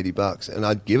that $80," and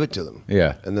I'd give it to them.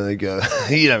 Yeah. And then they go,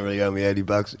 "You don't really owe me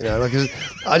 $80," you know. Like, 'cause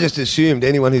I just assumed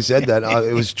anyone who said that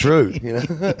it was true, you know.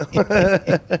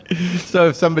 So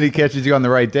if somebody catches you on the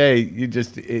right day, they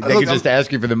could just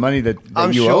ask you for the money that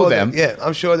you owe them.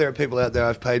 I'm sure there are people out there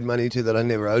I've paid money to that I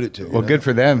never owed it to. Well, good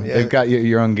for them. Yeah. They've got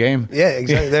your own game. Yeah,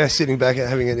 exactly. They're sitting back and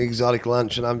having an exotic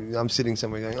lunch, and I'm sitting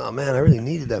somewhere going, "Oh man, I really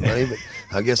needed that money, but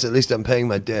I guess at least I'm paying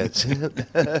my debts."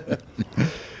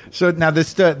 So now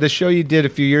the show you did a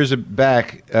few years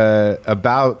back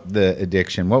about the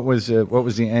addiction. What was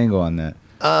the angle on that?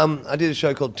 I did a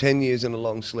show called 10 Years in a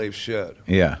Long Sleeve Shirt.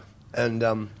 Yeah.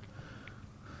 And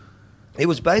it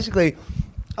was basically,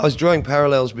 I was drawing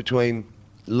parallels between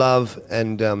love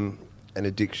and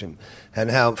addiction. And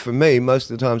how, for me,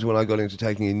 most of the times when I got into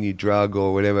taking a new drug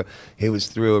or whatever, it was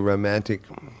through a romantic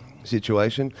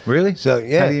situation. Really? So,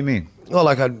 yeah. How do you mean? Well,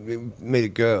 like I'd meet a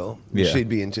girl, and Yeah. she'd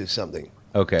be into something.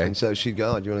 Okay. And so she'd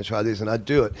go, "Oh, do you want to try this?" And I'd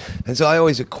do it. And so I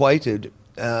always equated,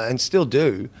 and still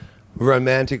do,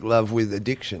 romantic love with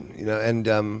addiction, you know. And,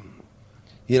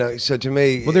 you know, so to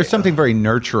me... Well, there's something very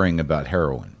nurturing about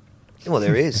heroin. Well,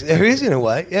 there is. There is in a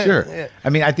way. Yeah, Sure. Yeah. I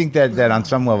mean, I think that on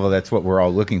some level, that's what we're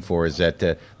all looking for, is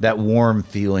that warm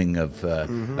feeling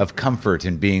of comfort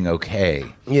and being okay.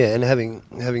 Yeah, and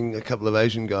having a couple of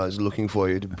Asian guys looking for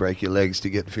you to break your legs to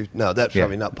get 50... No, that's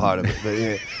probably not part of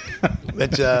it.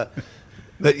 But yeah.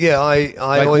 But yeah,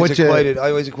 I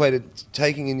always equated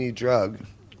taking a new drug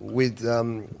with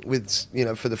you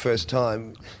know, for the first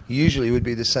time, usually would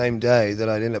be the same day that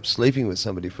I'd end up sleeping with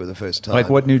somebody for the first time. Like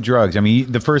what new drugs? I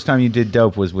mean, the first time you did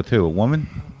dope was with who? A woman?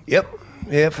 Yep.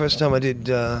 Yeah, first time I did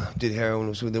heroin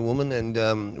was with a woman,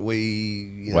 and we...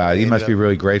 You know, Wow, you must ended be up-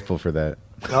 really grateful for that.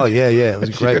 Oh, yeah, it was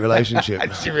a great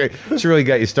relationship. She really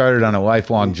got you started on a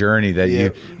lifelong journey that Yeah.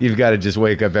 you've got to just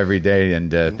wake up every day and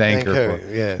thank her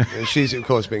for. Yeah, and she's of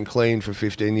course been clean for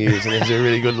 15 years and has a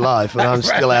really good life, and I'm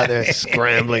still out there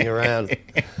scrambling around.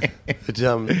 But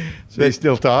So they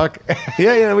still talk?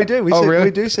 yeah, we do. Really?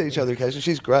 We do see each other occasionally.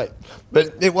 She's great,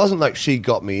 but it wasn't like she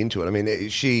got me into it. I mean,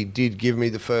 she did give me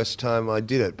the first time I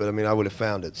did it, but I mean, I would have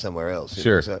found it somewhere else. you know,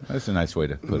 Sure, so- that's a nice way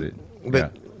to put it.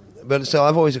 But so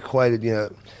I've always equated, you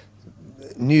know,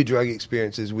 new drug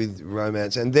experiences with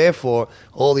romance, and therefore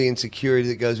all the insecurity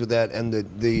that goes with that, and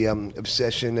the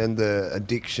obsession and the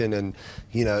addiction, and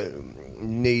you know,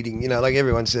 needing, you know, like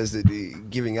everyone says that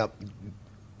giving up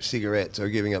cigarettes or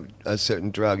giving up a certain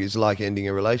drug is like ending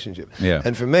a relationship. Yeah.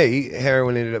 And for me,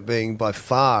 heroin ended up being by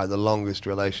far the longest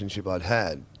relationship I'd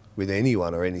had with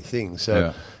anyone or anything.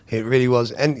 So it really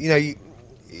was. And you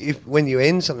know, when you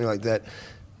end something like that,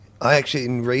 I actually,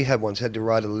 in rehab once, had to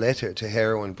write a letter to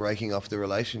heroin breaking off the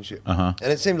relationship. Uh-huh.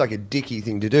 And it seemed like a dicky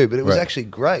thing to do, but it was actually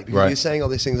great, because you're saying all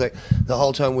these things like, the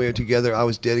whole time we were together, I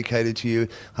was dedicated to you.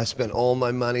 I spent all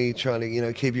my money trying to, you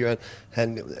know, keep you around.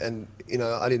 And you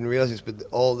know, I didn't realize this, but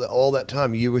all that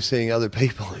time you were seeing other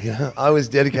people, you know. I was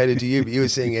dedicated to you, but you were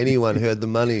seeing anyone who had the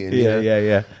money. And, you know,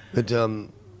 Yeah. But,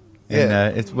 Yeah.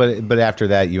 And, but after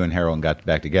that, you and heroin got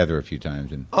back together a few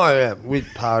times. And oh yeah, we'd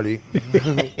party.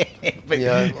 You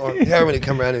know, or heroin would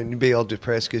come around and be all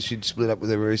depressed because she'd split up with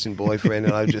her recent boyfriend,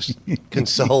 and I'd just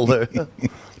console her.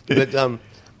 But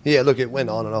yeah, look, it went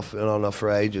on and off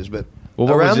for ages. But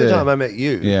around the time I met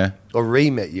you, or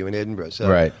re-met you in Edinburgh,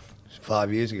 so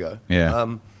 5 years ago,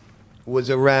 was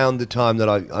around the time that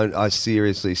I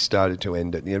seriously started to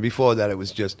end it. You know, before that it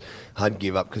was just I'd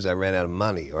give up because I ran out of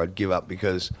money, or I'd give up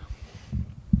because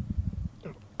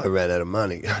I ran out of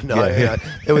money.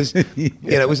 It was, you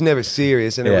know, it was never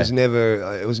serious, and it was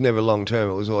never long term.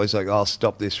 It was always like, I'll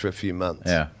stop this for a few months.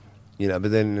 Yeah. You know,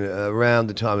 but then around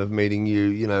the time of meeting you,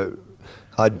 you know,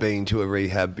 I'd been to a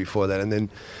rehab before that, and then,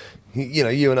 you know,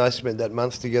 you and I spent that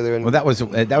month together. And well, that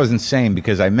was insane,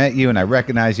 because I met you and I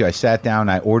recognized you. I sat down,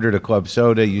 I ordered a club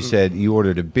soda. You said you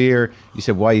ordered a beer. You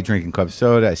said, "Why are you drinking club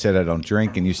soda?" I said, "I don't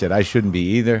drink." And you said, "I shouldn't be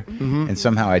either." And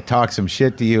somehow I talked some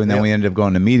shit to you, and then we ended up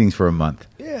going to meetings for a month.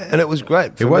 Yeah, and it was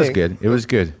great. It was good. It was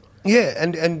good. Yeah,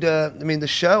 and I mean, the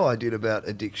show I did about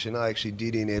addiction, I actually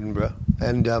did in Edinburgh,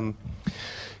 and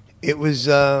it was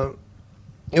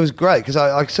great, because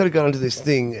I sort of got into this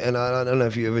thing, and I don't know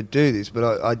if you ever do this,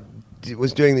 but I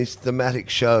was doing these thematic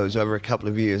shows over a couple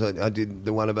of years. I did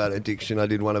the one about addiction. I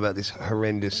did one about this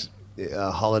horrendous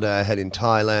holiday I had in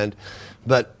Thailand,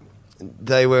 but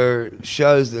they were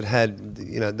shows that had,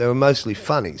 you know, they were mostly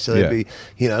funny. So they'd be,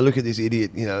 you know, look at this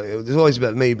idiot, you know, it was always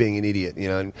about me being an idiot, you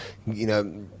know, and, you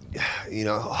know,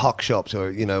 hock shops,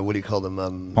 or what do you call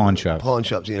them? Pawn shops. Pawn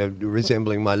shops.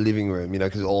 Resembling my living room.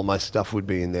 Because all my stuff would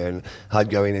be in there, and I'd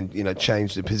go in and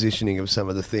change the positioning of some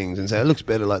of the things and say it looks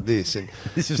better like this. And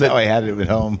this is how I had it at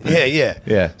home.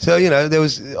 Yeah. So there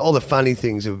was all the funny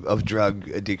things of drug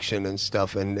addiction and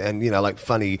stuff, and like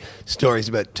funny stories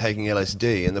about taking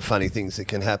LSD and the funny things that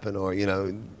can happen, or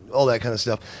all that kind of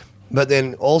stuff. But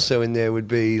then also in there would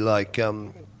be like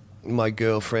my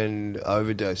girlfriend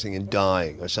overdosing and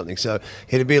dying or something. So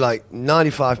it'd be like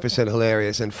 95%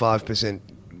 hilarious and 5%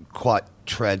 quite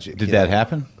tragic. Did that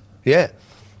happen? Yeah.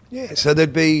 So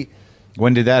there'd be.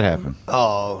 When did that happen?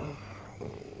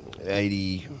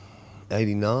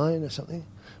 89 or something.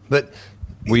 But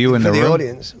were you in for the room?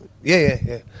 Audience?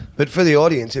 Yeah. But for the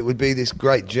audience, it would be this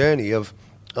great journey of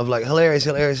like hilarious,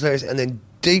 and then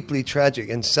deeply tragic,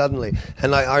 and suddenly,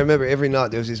 and like I remember every night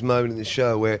there was this moment in the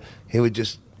show where there'd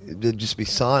just be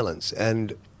silence.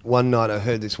 And one night I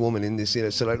heard this woman in this, sort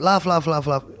of like laugh.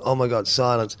 Oh my God,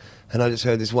 silence. And I just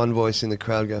heard this one voice in the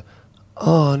crowd go,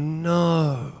 "Oh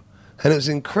no." And it was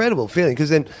an incredible feeling, because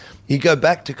then you go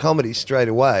back to comedy straight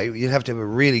away. You'd have to have a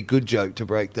really good joke to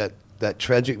break that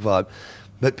tragic vibe.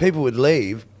 But people would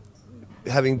leave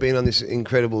having been on this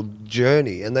incredible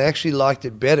journey, and they actually liked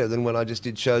it better than when I just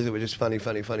did shows that were just funny.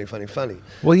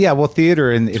 Well, yeah. Well,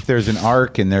 theater, and if there's an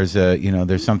arc and there's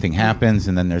there's something happens,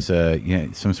 and then there's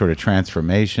some sort of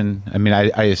transformation. I mean,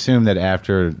 I assume that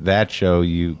after that show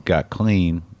you got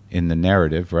clean in the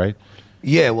narrative, right?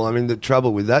 Yeah. Well, I mean, the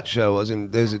trouble with that show was,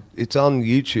 it's on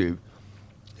YouTube.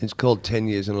 It's called 10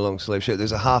 Years in a Long Sleeve Shirt.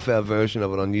 There's a half-hour version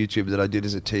of it on YouTube that I did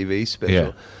as a TV special.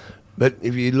 Yeah. But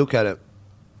if you look at it,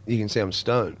 you can see I'm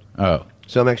stoned. Oh.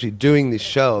 So I'm actually doing this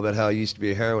show about how I used to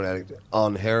be a heroin addict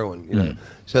on heroin,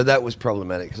 So that was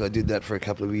problematic, because I did that for a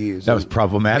couple of years. That was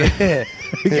problematic? Yeah.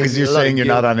 Because you're saying you're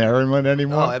not on heroin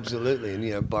anymore? Oh, absolutely.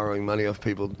 And, borrowing money off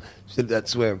people. So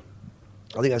that's where,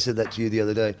 I think I said that to you the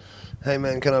other day. Hey,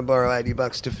 man, can I borrow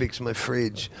 $80 to fix my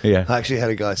fridge? Yeah. I actually had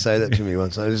a guy say that to me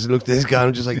once. I just looked at this guy and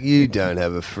I'm just like, you don't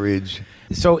have a fridge.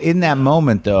 So in that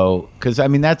moment, though, because, I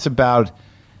mean, that's about,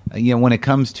 when it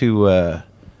comes to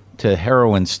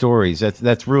heroin stories,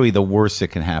 that's really the worst that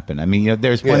can happen. I mean,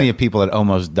 there's plenty of people that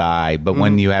almost die, but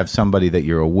when you have somebody that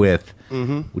you're with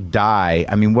die,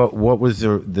 I mean, what was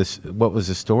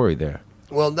the story there?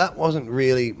 Well, that wasn't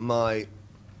really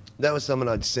that was someone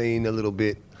I'd seen a little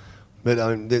bit, but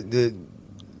the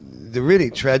really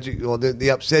tragic, or the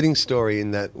upsetting story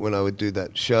in that, when I would do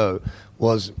that show,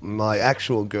 was my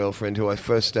actual girlfriend, who I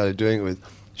first started doing it with.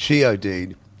 She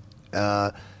OD'd.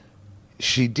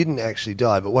 She didn't actually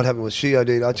die, but what happened was she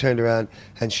OD'd. I turned around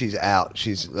and she's out.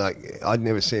 She's like, I'd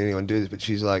never seen anyone do this, but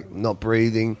she's like not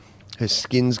breathing. Her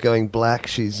skin's going black.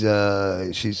 She's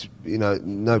no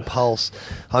pulse.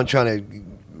 I'm trying to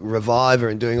revive her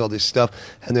and doing all this stuff.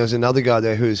 And there was another guy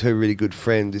there who was her really good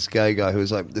friend, this gay guy who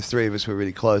was like, the three of us were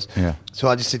really close. Yeah. So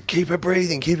I just said, keep her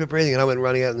breathing. And I went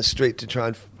running out in the street to try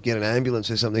and get an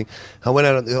ambulance or something. I went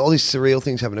out, all these surreal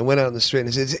things happened. I went out in the street and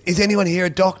I said, is anyone here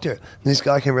a doctor? And this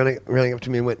guy came running up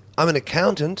to me and went, I'm an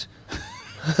accountant.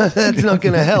 That's not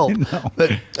going to help. No.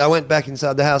 But I went back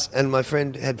inside the house, and my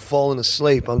friend had fallen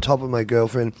asleep on top of my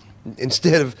girlfriend.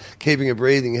 Instead of keeping her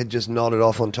breathing, had just nodded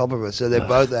off on top of her. So they're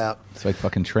both out. It's like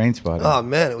fucking Train Spotting. Oh,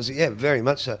 man, it was, very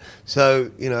much so.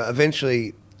 So,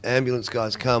 eventually ambulance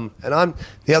guys come. And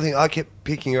the other thing, I kept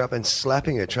picking her up and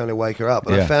slapping her, trying to wake her up.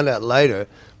 And I found out later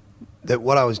that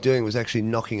what I was doing was actually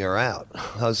knocking her out.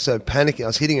 I was so panicking. I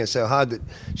was hitting her so hard that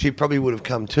she probably would have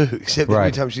come to, except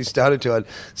every time she started to, I'd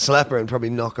slap her and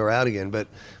probably knock her out again. But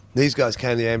these guys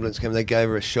came, the ambulance came, they gave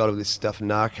her a shot of this stuff,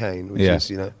 Narcan, which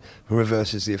is,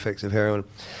 reverses the effects of heroin.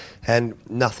 And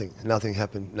nothing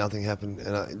happened.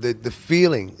 And the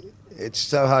feeling, it's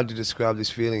so hard to describe this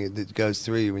feeling that goes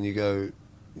through you when you go,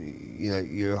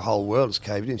 your whole world is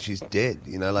caved in. She's dead,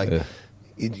 You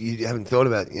haven't thought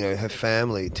about, her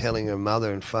family, telling her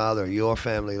mother and father, your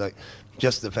family, like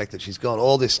just the fact that she's gone.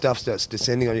 All this stuff starts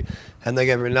descending on you. And they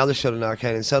gave her another shot of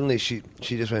Narcan, and suddenly she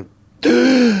just went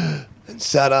and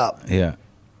sat up. Yeah.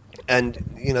 And,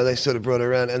 they sort of brought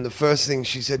her around. And the first thing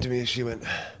she said to me is she went,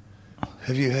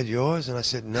 have you had yours? And I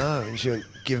said, no. And she went,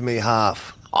 give me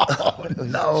half. Oh,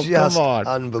 no, just come on.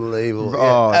 Unbelievable.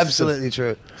 Oh, absolutely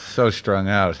true. So strung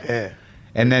out. Yeah.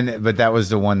 And then, but that was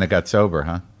the one that got sober,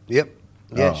 huh? Yep.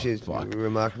 Yeah, Oh, she's fuck.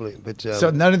 remarkably. But So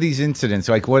none of these incidents,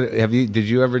 like did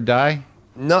you ever die?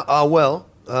 No.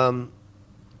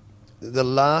 The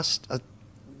last,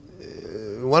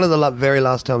 one of the very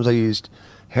last times I used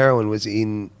heroin was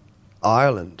in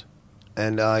Ireland,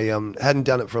 And I hadn't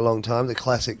done it for a long time, the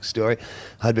classic story.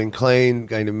 I'd been clean,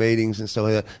 going to meetings and stuff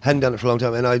like that. Hadn't done it for a long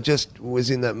time, and I just was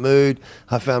in that mood.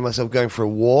 I found myself going for a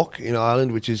walk in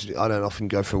Ireland, which is, I don't often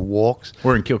go for walks.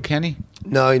 We're in Kilkenny?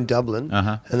 No, in Dublin.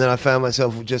 Uh-huh. And then I found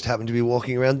myself just happened to be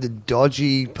walking around the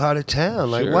dodgy part of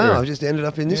town. Like, Sure. wow, I've just ended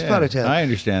up in this part of town. I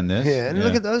understand this. Yeah, and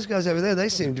look at those guys over there. They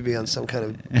seem to be on some kind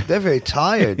of... They're very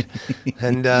tired.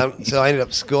 And so I ended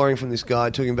up scoring from this guy,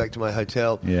 took him back to my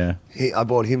hotel. Yeah. I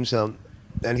bought him some.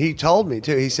 And he told me,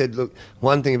 too, he said, look,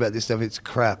 one thing about this stuff, it's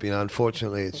crap.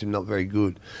 Unfortunately, it's not very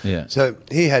good. Yeah. So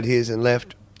he had his and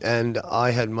left, and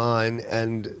I had mine,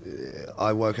 and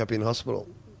I woke up in hospital.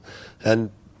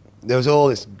 And there was all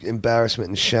this embarrassment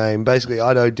and shame. Basically,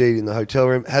 I'd OD'd in the hotel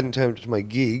room, hadn't turned up to my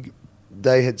gig.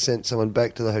 They had sent someone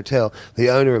back to the hotel.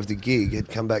 The owner of the gig had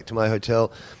come back to my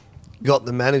hotel, got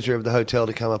the manager of the hotel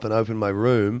to come up and open my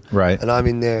room. Right. And I'm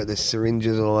in there, there's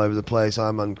syringes all over the place.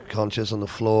 I'm unconscious on the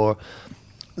floor.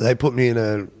 They put me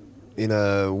in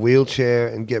a wheelchair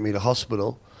and get me to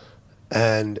hospital.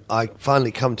 And I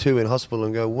finally come to in hospital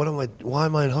and go, why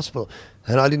am I in hospital?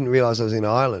 And I didn't realise I was in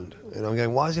Ireland. And I'm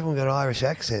going, why has everyone got Irish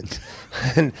accents?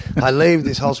 And I leave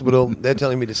this hospital. They're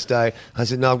telling me to stay. I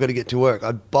said, no, I've got to get to work.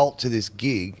 I bolt to this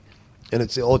gig, and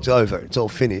it's over. It's all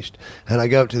finished. And I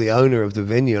go up to the owner of the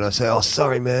venue, and I say, oh,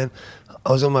 sorry, man.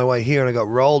 I was on my way here, and I got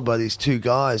rolled by these two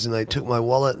guys, and they took my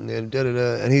wallet, and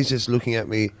da-da-da. And he's just looking at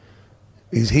me.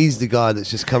 He's the guy that's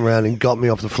just come around and got me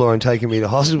off the floor and taken me to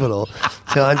hospital.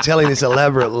 So I'm telling this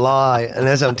elaborate lie, and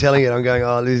as I'm telling it, I'm going,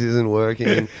 "Oh, this isn't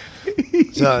working."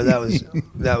 So that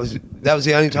was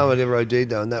the only time I'd ever OD'd,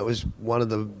 though, and that was one of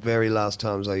the very last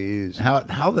times I used. How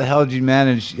the hell did you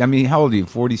manage? I mean, how old are you?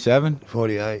 47?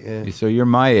 48, yeah. So you're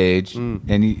my age,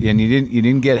 and you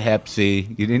didn't get Hep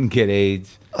C, you didn't get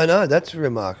AIDS. I know, that's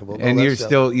remarkable. And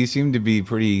you seem to be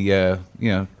pretty,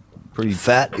 pretty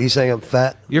fat. Are you saying I'm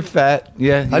fat? You're fat,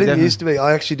 yeah. I didn't used to be.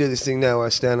 I actually do this thing now where I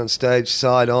stand on stage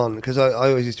side on, because I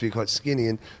always used to be quite skinny,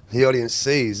 and the audience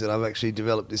sees that I've actually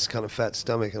developed this kind of fat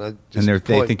stomach, and I just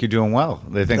they think you're doing well.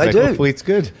 They think they do. Hopefully it's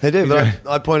good. They do, but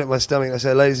I point at my stomach and I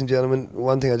say, ladies and gentlemen,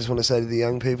 one thing I just want to say to the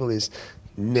young people is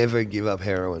never give up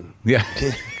heroin. Yeah.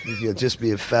 You'll just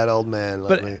be a fat old man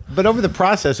like me. But over the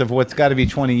process of what's got to be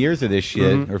 20 years of this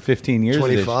shit, or 15 years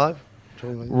 25?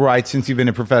 Right, since you've been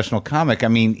a professional comic. I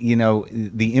mean,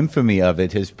 the infamy of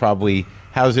it has probably,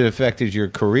 how's it affected your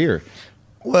career?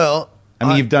 Well, I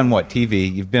mean, you've done what?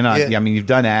 TV? You've been on, Yeah. I mean, you've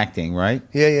done acting, right?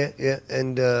 Yeah.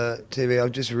 And TV,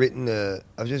 I've just written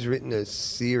a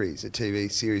series, a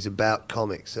TV series about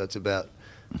comics. So it's about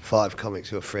 5 comics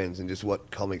who are friends and just what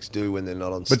comics do when they're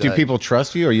not on stage. But do people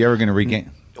trust you, or are you ever going to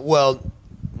regain? Well,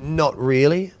 not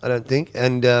really, I don't think.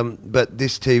 And but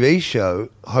this TV show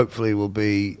hopefully will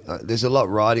be. There's a lot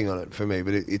riding on it for me,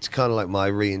 but it's kind of like my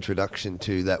reintroduction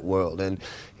to that world. And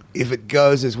if it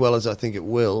goes as well as I think it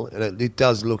will, and it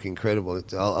does look incredible.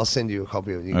 I'll send you a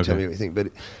copy of it. You can tell me what you think. But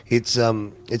it's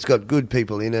got good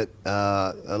people in it.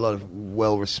 A lot of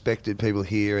well-respected people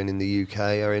here and in the UK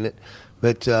are in it.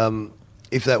 But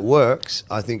if that works,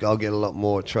 I think I'll get a lot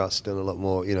more trust and a lot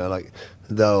more,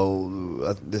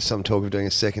 there's some talk of doing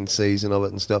a second season of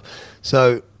it and stuff.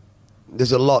 So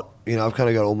there's a lot, I've kind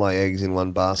of got all my eggs in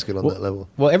one basket on that level.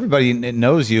 Well, everybody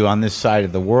knows you on this side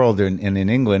of the world and in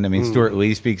England. I mean, Stuart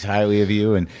Lee speaks highly of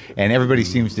you, and everybody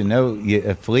seems to know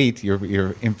you, Fleet,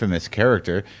 your infamous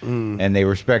character, and they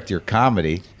respect your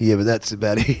comedy. Yeah, but that's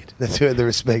about it. That's where the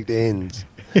respect ends.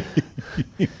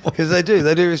 Because they do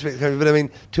respect comedy. But I mean,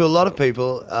 to a lot of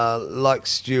people, like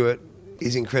Stuart,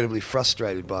 is incredibly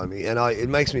frustrated by me, and it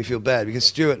makes me feel bad because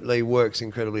Stuart Lee works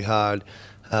incredibly hard.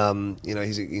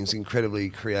 He's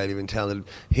incredibly creative and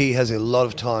talented. He has a lot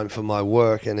of time for my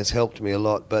work and has helped me a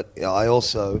lot, but I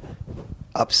also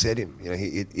upset him.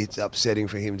 It's upsetting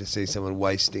for him to see someone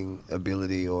wasting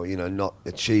ability or, not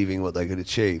achieving what they could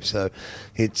achieve. So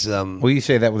it's... well, you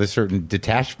say that with a certain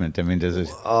detachment. I mean, does it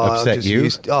upset you?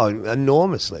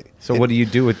 Enormously. So what do you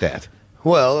do with that?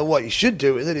 Well, what you should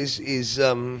do with it is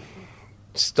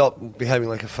stop behaving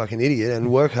like a fucking idiot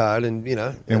and work hard and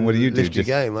And what do you do? Lift your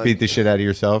game. Beat the shit out of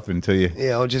yourself until you...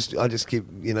 Yeah, I just keep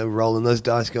rolling those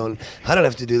dice, going, I don't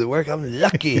have to do the work. I'm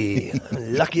lucky,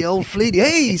 lucky old Fleety.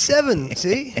 Hey, 7,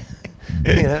 see,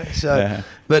 So,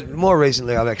 but more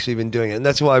recently, I've actually been doing it, and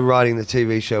that's why writing the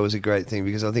TV show was a great thing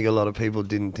because I think a lot of people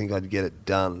didn't think I'd get it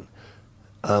done.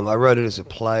 I wrote it as a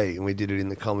play, and we did it in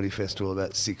the Comedy Festival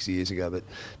about 6 years ago. But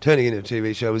turning it into a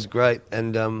TV show was great,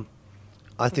 and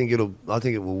I think it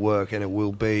will work, and it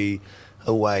will be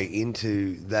a way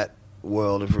into that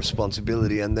world of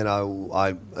responsibility, and then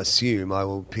I assume I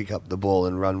will pick up the ball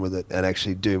and run with it and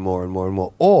actually do more and more and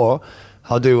more. Or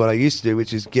I'll do what I used to do,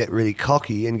 which is get really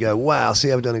cocky and go, wow,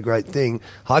 see, I've done a great thing.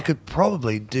 I could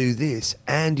probably do this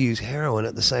and use heroin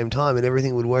at the same time, and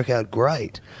everything would work out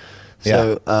great.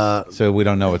 Yeah. So we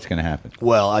don't know what's going to happen.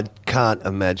 Well, I can't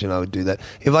imagine I would do that.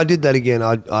 If I did that again,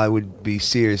 I would be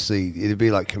seriously, it'd be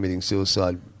like committing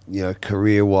suicide,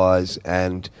 career-wise,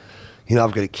 and,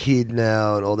 I've got a kid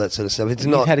now and all that sort of stuff.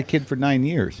 You've had a kid for 9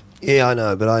 years. Yeah, I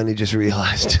know, but I only just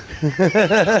realised.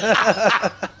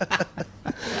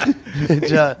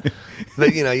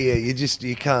 But,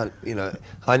 you can't,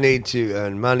 I need to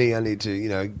earn money, I need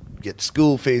to, get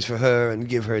school fees for her and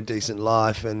give her a decent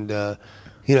life, and,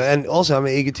 and also I'm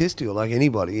egotistical like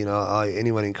anybody,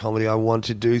 anyone in comedy, I want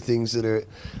to do things that are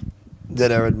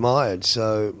admired,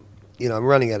 so, I'm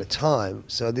running out of time,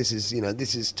 so this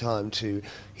is time to,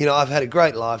 I've had a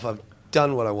great life, I've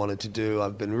done what I wanted to do,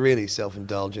 I've been really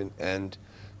self-indulgent, and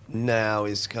now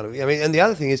is kind of, and the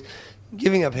other thing is,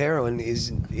 giving up heroin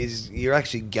is you're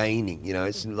actually gaining,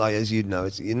 it's like, as you'd know,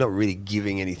 you're not really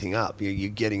giving anything up, you're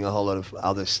getting a whole lot of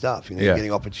other stuff, you're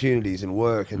getting opportunities and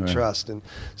work and trust, and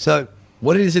so...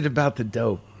 What is it about the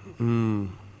dope? I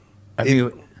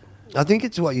think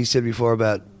it's what you said before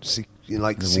about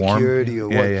security or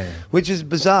what, which is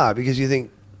bizarre because you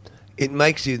think it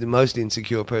makes you the most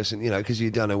insecure person, because you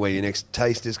don't know where your next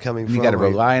taste is coming from. You got to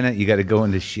rely on it. You got to go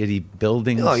into shitty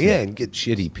buildings. Oh yeah, and get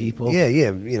shitty people. Yeah,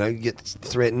 you get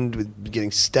threatened with getting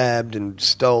stabbed and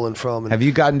stolen from. And, have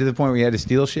you gotten to the point where you had to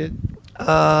steal shit?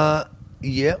 Yeah,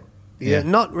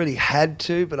 not really had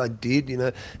to, but I did,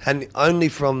 and only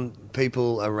from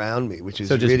people around me, which is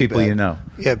so just really people bad. you know.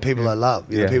 Yeah, people I love,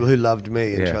 people who loved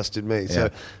me and trusted me. So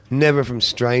never from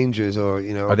strangers or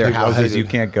Are there houses you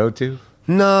can't go to?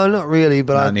 No, not really.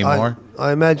 But not anymore.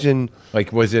 I imagine.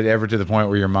 Like, was it ever to the point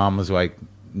where your mom was like,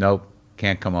 "Nope,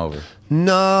 can't come over"?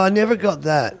 No, I never got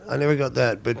that.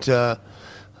 But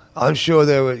I'm sure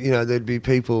there'd be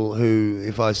people who,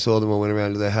 if I saw them or went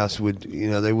around to their house, would,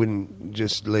 they wouldn't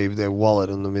just leave their wallet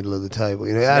on the middle of the table.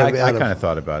 I kind of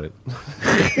thought about it.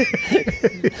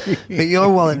 But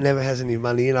your wallet never has any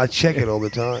money in. I check it all the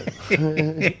time.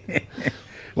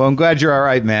 Well, I'm glad you're all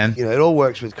right, man. It all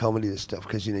works with comedy and stuff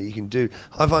because, you can do...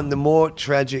 I find the more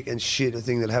tragic and shit a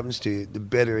thing that happens to you, the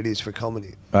better it is for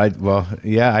comedy. I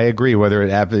agree, whether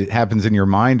it happens in your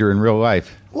mind or in real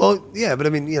life. Well, yeah,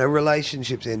 but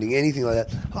relationships ending, anything like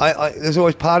that. There's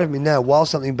always part of me now, while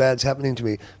something bad's happening to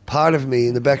me, part of me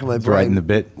in the back of my brain, right in the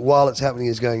bit, while it's happening,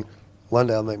 is going, one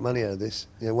day I'll make money out of this.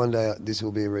 One day this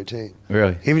will be a routine.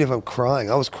 Really? Even if I'm crying.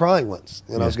 I was crying once,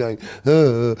 and I was going,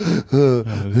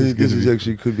 this is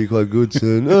actually could be quite good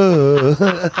soon. Well,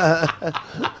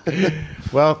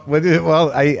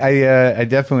 I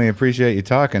definitely appreciate you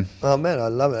talking. Oh man, I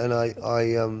love it, and I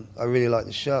really like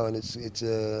the show, and it's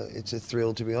a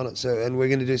thrill to be on it. So, and we're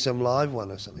going to do some live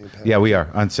one or something. Apparently. Yeah, we are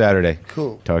on Saturday.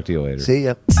 Cool. Talk to you later. See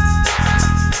ya.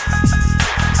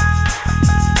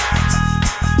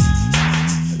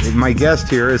 My guest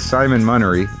here is Simon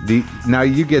Munnery. Now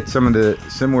you get some of the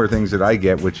similar things that I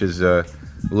get, which is a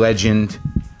legend,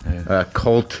 a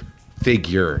cult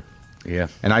figure. Yeah.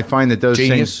 And I find that those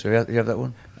Genius. things... You have that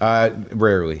one?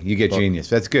 Rarely. You get genius.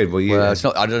 That's good. Well, it's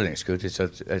not. I don't think it's good. It's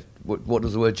what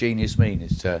does the word genius mean?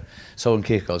 It's Soren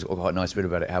Kierkegaard's got quite a nice bit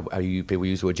about it. How people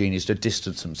use the word genius to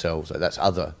distance themselves. Like, that's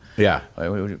other. Yeah.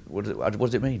 What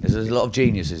does it mean? There's a lot of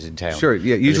geniuses in town. Sure.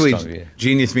 Yeah. Usually,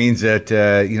 genius means that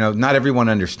not everyone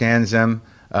understands them,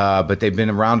 but they've been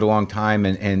around a long time,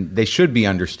 and they should be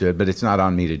understood. But it's not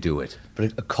on me to do it.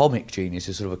 But a comic genius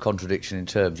is sort of a contradiction in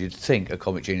terms. You'd think a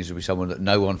comic genius would be someone that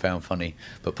no one found funny,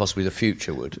 but possibly the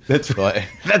future would. That's right.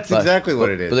 That's exactly what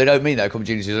it is. But they don't mean that. A comic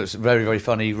genius is very, very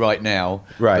funny right now,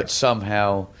 right? But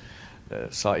somehow,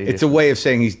 slightly. It's a way of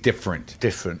saying he's different.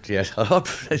 Different, yes.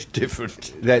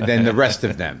 Different than the rest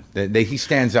of them. He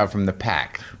stands out from the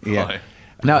pack. Yeah. Right.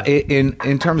 Now,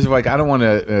 in terms of, like, I don't want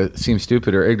to seem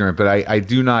stupid or ignorant, but I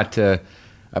do not.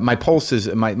 My pulse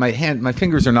is my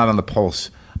fingers are not on the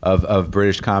pulse of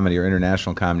British comedy or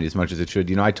international comedy as much as it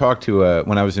should. I talked to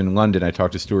when I was in London, I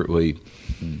talked to Stuart Lee,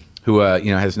 who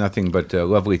has nothing but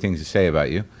lovely things to say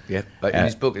about you. Yeah, but in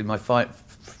his book, in my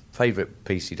favourite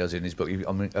piece he does in his book,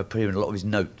 I'm appearing a lot of his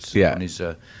notes on his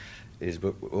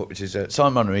book, which is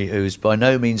Simon Munnery, who is by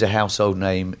no means a household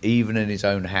name, even in his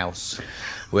own house,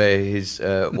 where his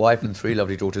wife and 3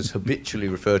 lovely daughters habitually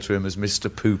refer to him as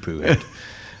Mr. Poo-Poo Head.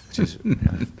 which is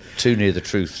too near the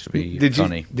truth to be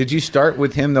funny. Did you start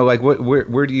with him though? Like,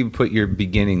 where do you put your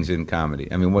beginnings in comedy?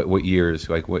 I mean, what years?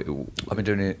 Like, what? I've been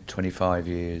doing it 25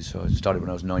 years. So I started when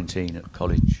I was 19 at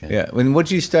college. Yeah. And what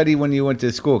did you study when you went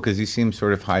to school? Because you seem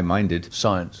sort of high-minded.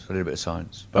 Science. I did a bit of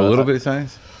science. A little bit of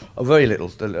science. Oh, very little.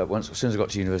 Once, as soon as I got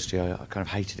to university, I kind of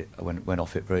hated it. I went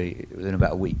off it within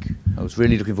about a week. I was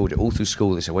really looking forward to it. All through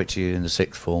school, they said, wait till you're in the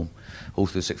sixth form. All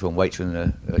through the sixth form, wait till you're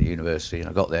in the university. And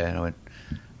I got there and I went,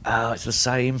 oh, it's the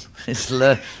same. It's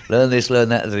learn this, learn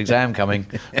that. There's an exam coming.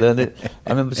 Learn it. I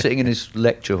remember sitting in this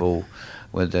lecture hall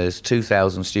where there's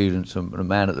 2,000 students and a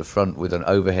man at the front with an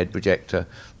overhead projector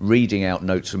reading out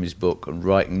notes from his book and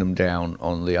writing them down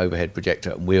on the overhead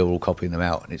projector, and we were all copying them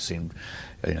out. And it seemed,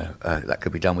 that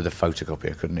could be done with a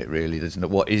photocopier, couldn't it? Really,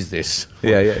 what is this?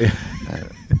 Yeah.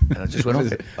 And I just went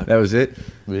off it. That was it.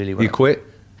 Really, you quit?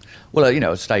 Well,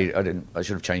 I stayed. I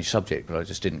should have changed subject, but I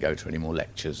just didn't go to any more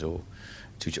lectures or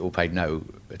paid no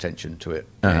attention to it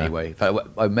anyway. In fact,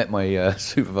 I met my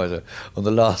supervisor on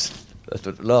the last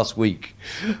week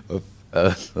of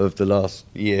the last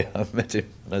year. I met him,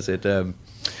 and I said,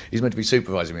 he's meant to be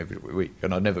supervising me every week,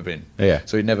 and I'd never been. Yeah.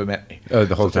 So he'd never met me. Oh,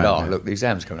 the whole so I time. said, look, the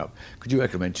exam's coming up. Could you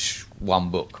recommend one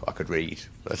book I could read?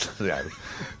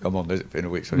 Come on, there's been a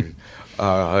week. So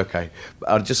okay. But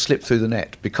I'd just slipped through the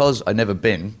net because I'd never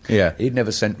been. Yeah. He'd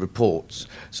never sent reports,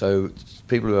 so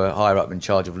people who are higher up in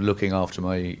charge of looking after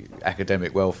my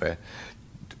academic welfare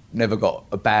never got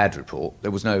a bad report.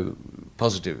 There was no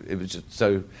positive. It was just,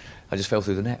 so I just fell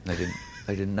through the net, and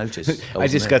they didn't notice. I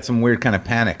just got some weird kind of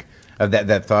panic of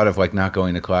that thought of like not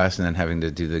going to class and then having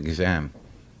to do the exam.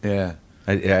 Yeah.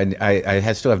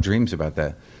 I still have dreams about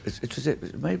that. It's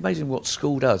amazing what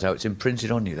school does, how it's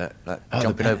imprinted on you, that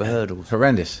jumping over hurdles.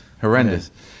 Horrendous. Yeah.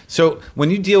 So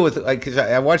when you deal with, like, because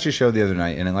I watched your show the other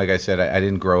night, and like I said, I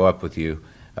didn't grow up with you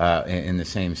in the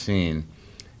same scene.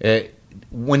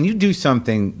 When you do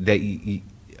something that you,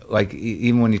 like,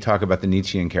 even when you talk about the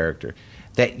Nietzschean character,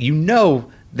 that you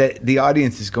know that the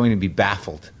audience is going to be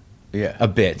baffled a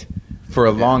bit for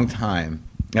a long time,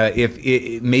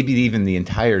 if maybe even the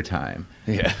entire time.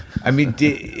 Yeah. I mean,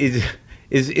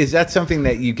 is that something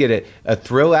that you get a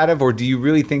thrill out of, or do you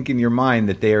really think in your mind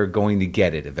that they are going to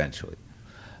get it eventually?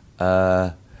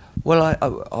 Well,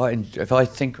 if I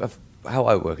think of how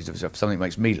I work, is if something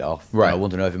makes me laugh, right, I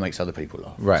want to know if it makes other people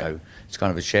laugh. Right. So it's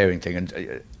kind of a sharing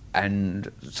thing,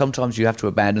 and sometimes you have to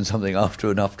abandon something after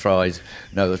enough tries.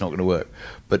 No, that's not going to work.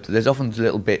 But there's often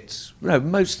little bits.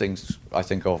 Most things I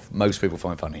think of, most people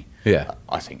find funny. Yeah.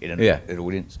 I think in an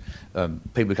audience,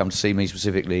 people who come to see me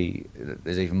specifically,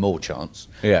 there's even more chance.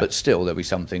 Yeah. But still, there'll be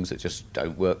some things that just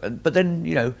don't work. But then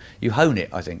you hone it.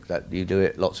 I think that you do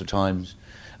it lots of times.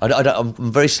 I'm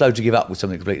very slow to give up with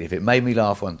something completely. If it made me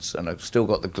laugh once and I've still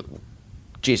got the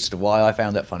gist of why I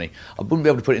found that funny, I wouldn't be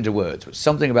able to put it into words, but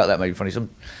something about that made me funny.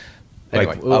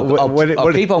 Anyway,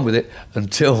 I'll keep on with it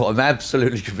until I'm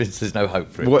absolutely convinced there's no hope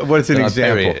for it. What's an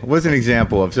example? What's an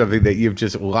example of something that you've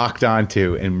just locked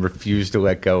onto and refused to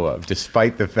let go of,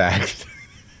 despite the fact?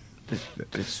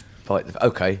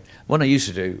 Okay, one I used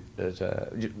to do is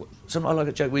I like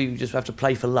a joke where you just have to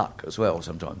play for luck as well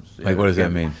sometimes. Like, what does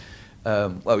that mean?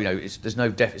 It's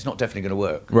not definitely going to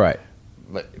work. Right.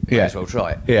 But you may as well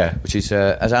try it. Yeah. Which is,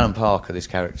 as Alan Parker, this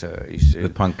character, used to... The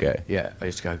punk guy. Yeah, I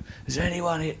used to go, is there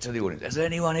anyone here, to the audience, has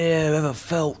anyone here who ever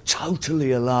felt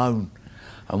totally alone?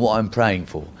 And what I'm praying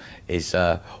for is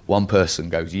one person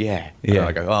goes, yeah. And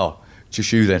I go, oh,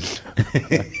 just you then.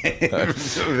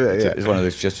 It's one of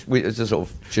those it's a sort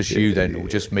of just you then, or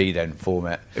just me then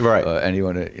format. Right.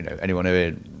 Anyone who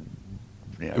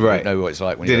right. know what it's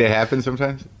like. When Did it happen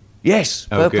sometimes? Yes,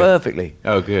 perfectly.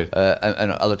 Oh, good.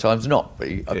 And other times not. But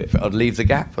I'd leave the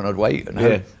gap and I'd wait.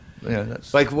 And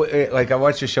that's like I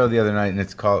watched your show the other night, and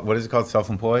it's called, what is it called?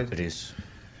 Self-Employed? It is.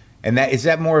 And is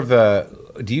that more of a?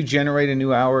 Do you generate a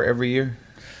new hour every year?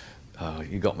 Oh,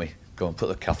 you got me. Go on, put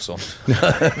the cuffs on.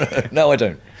 No, I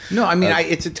don't. No, I mean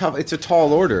it's a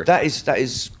tall order. That is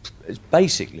it's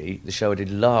basically the show I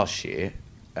did last year,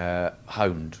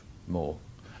 honed more.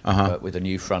 With a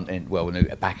new front end, a new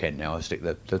back end now.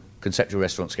 The conceptual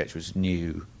restaurant sketch was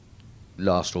new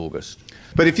last August.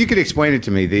 But if you could explain it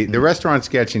to me, the restaurant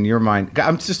sketch in your mind,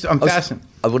 I'm fascinated.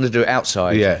 I wanted to do it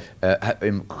outside. Yeah.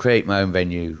 Create my own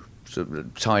venue, sort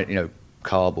of tiny,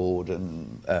 cardboard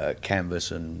and canvas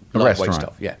and A lightweight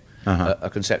restaurant. stuff. Yeah. A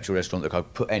conceptual restaurant that I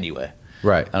could put anywhere.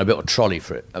 Right. And I built a trolley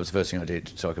for it. That was the first thing I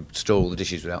did, so I could store all the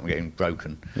dishes without them getting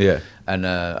broken. Yeah. And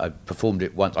I performed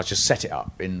it once. I just set it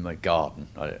up in my garden.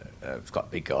 It's quite a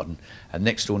big garden. And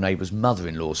next door neighbour's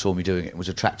mother-in-law saw me doing it and was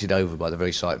attracted over by the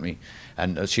very sight of me.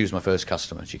 And she was my first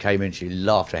customer. She came in, she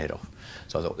laughed her head off.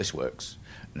 So I thought, this works.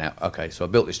 Now, okay, so I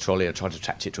built this trolley. I tried to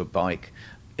attach it to a bike.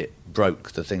 It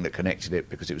broke the thing that connected it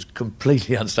because it was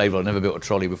completely unstable. I'd never built a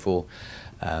trolley before.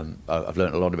 I've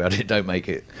learned a lot about it. Don't make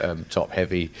it top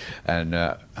heavy and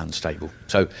unstable.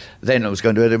 So then I was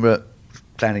going to Edinburgh,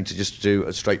 planning to just do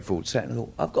a straightforward set, and I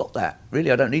thought, I've got that.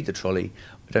 Really, I don't need the trolley.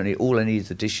 All I need is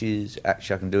the dishes.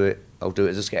 Actually, I can do it. I'll do it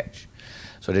as a sketch.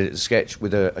 So I did it as a sketch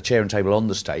with a chair and table on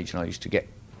the stage, and I used to get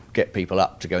people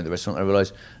up to go in the restaurant. And I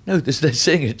realised, no, they're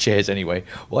sitting in chairs anyway.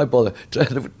 Why bother?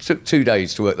 It took 2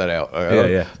 days to work that out.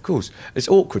 Yeah. Of course, it's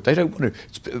awkward. They don't want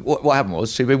to. What happened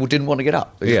was, two people didn't want to get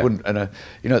up. They just wouldn't. And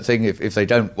you know the thing, if they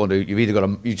don't want to,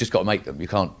 you just got to make them. You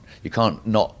can't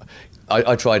not.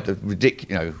 I tried to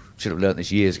should have learnt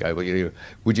this years ago. But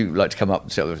would you like to come up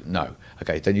and sit? No.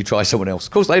 Okay, then you try someone else.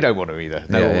 Of course, they don't want to either.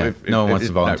 No one wants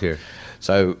to volunteer. No.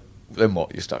 So then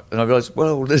what? You start, and I realised,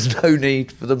 well, there's no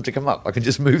need for them to come up. I can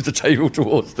just move the table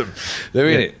towards them. They're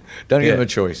in it. Don't give them a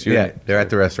choice. They're at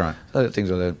the restaurant. Other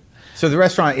things I learned. So the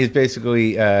restaurant is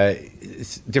basically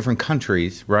different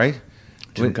countries, right?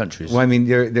 Different countries. Well, I mean,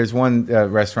 there's one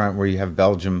restaurant where you have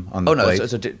Belgium on the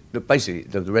plate. Basically,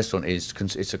 the restaurant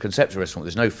it's a conceptual restaurant.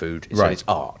 There's no food. It's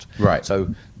art. Right.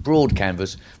 So broad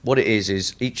canvas. What it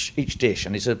is each dish,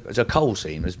 and it's a coal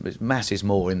scene. There's masses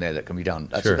more in there that can be done.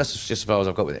 That's just as far as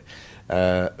I've got with it.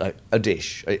 Like a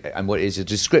dish, and what it is a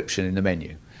description in the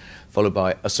menu, followed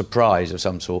by a surprise of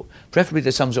some sort. Preferably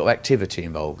there's some sort of activity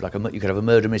involved, like you could have a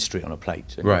murder mystery on a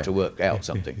plate and you have to work out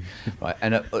something, right?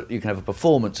 And you can have a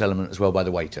performance element as well by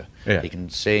the waiter. He can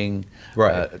sing,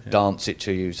 dance it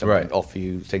to you, offer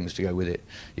you things to go with it.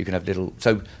 You can have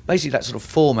so basically that sort of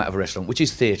format of a restaurant, which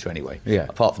is theatre anyway,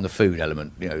 apart from the food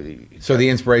element. So the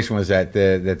inspiration was that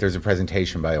there's a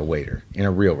presentation by a waiter in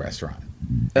a real restaurant.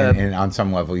 And on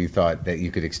some level you thought that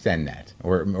you could extend that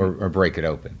or break it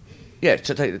open. Yeah,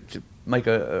 to make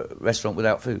a restaurant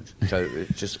without food. So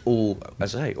it's just all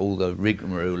the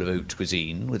rigmarole of haute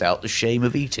cuisine without the shame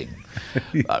of eating.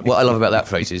 What I love about that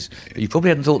phrase is you probably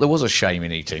hadn't thought there was a shame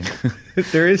in eating.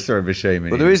 There is sort of a shame in eating.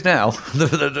 Well, there is now.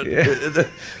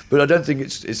 But I don't think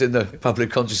it's in the public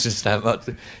consciousness that much.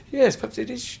 Yes, perhaps it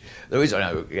is. There is, I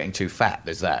know, getting too fat.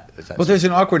 There's that. Well, there's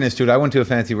an awkwardness to it. I went to a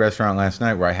fancy restaurant last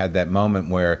night where I had that moment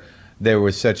where there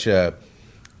was such a...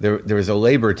 There was a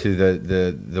labor to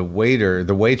the waiter,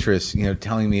 the waitress,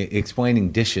 telling me,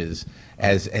 explaining dishes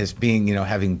as being,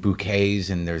 having bouquets,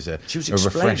 and there's a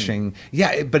refreshing,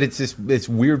 but it's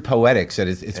weird poetics that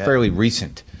it's fairly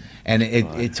recent, and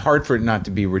it's hard for it not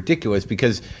to be ridiculous,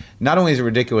 because not only is it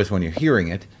ridiculous when you're hearing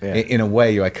it, in a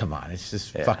way you're like, come on, it's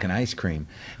just fucking ice cream,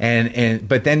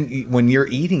 but then when you're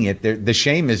eating it, the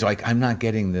shame is like, I'm not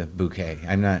getting the bouquet,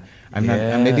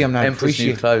 maybe I'm not Empress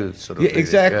new clothes sort of thing.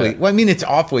 Exactly. Yeah. Well, I mean, it's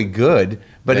awfully good,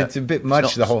 but it's a bit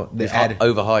much. It's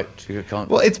overhyped. You can't.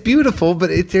 Well, it's beautiful,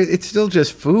 but it's still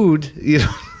just food.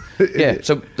 Yeah.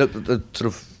 So the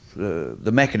sort of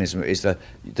the mechanism is that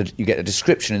you get a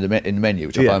description in the menu,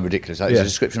 which I find ridiculous. It's a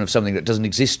description of something that doesn't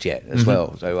exist yet as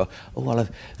well. So,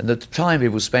 and the time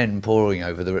people spend poring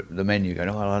over the menu, going,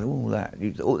 I'll all that.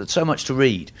 There's so much to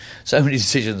read, so many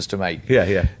decisions to make.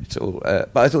 Yeah. It's all.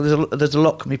 But I thought there's a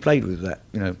lot can be played with that.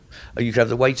 You could have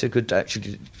the waiter could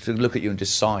actually to look at you and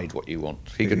decide what you want.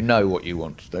 He could know what you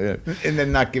want, and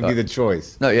then not give you the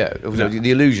choice. No,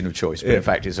 the illusion of choice, but in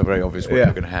fact, it's a very obvious what you're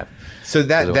going to have. So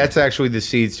that's actually the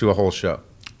seeds to a whole show.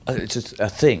 It's just a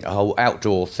thing, a whole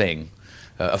outdoor thing,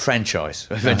 a franchise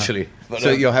eventually. But,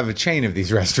 so you'll have a chain of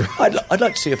these restaurants. I'd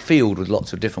like to see a field with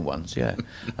lots of different ones. Yeah,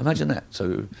 imagine that.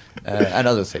 So and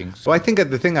other things. Well, I think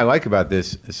the thing I like about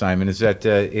this, Simon, is that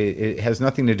it has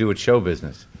nothing to do with show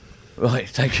business. Right.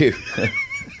 Thank you.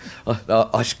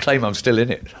 I claim I'm still in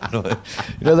it.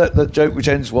 That joke which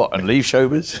ends what and leave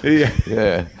showbiz.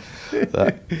 Yeah.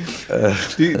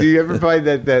 Do you ever find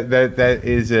that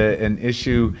is an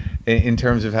issue in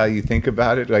terms of how you think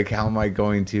about it? Like, how am I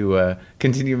going to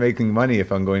continue making money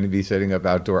if I'm going to be setting up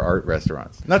outdoor art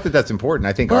restaurants? Not that that's important.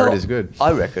 I think art is good.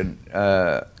 I reckon.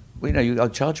 I'll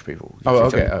charge people. Oh,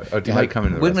 okay. You might come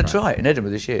into the We're going to try it in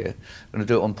Edinburgh this year. I'm going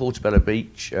to do it on Portobello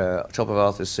Beach, top of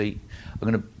Arthur's Seat.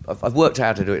 I've worked out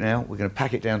how to do it now. We're going to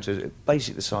pack it down to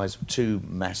basically the size of 2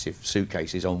 massive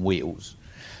suitcases on wheels,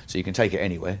 so you can take it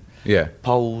anywhere. Yeah.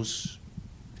 Poles.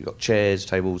 You've got chairs,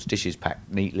 tables, dishes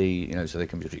packed neatly, so they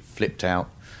can be flipped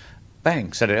out.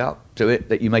 Bang, set it up, do it.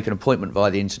 That you make an appointment via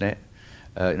the internet,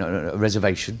 a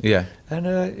reservation. Yeah.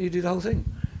 And you do the whole thing.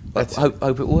 I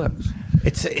hope it works.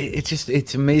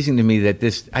 It's amazing to me that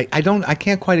this I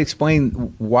can't quite explain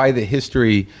why the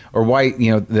history or why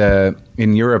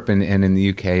in Europe and in the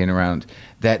UK and around,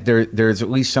 that there's at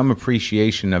least some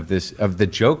appreciation of the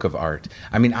joke of art.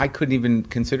 I mean, I couldn't even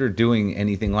consider doing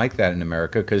anything like that in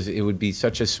America because it would be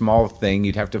such a small thing.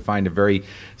 You'd have to find a very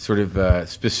sort of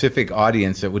specific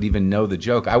audience that would even know the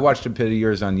joke. I watched a bit of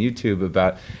yours on YouTube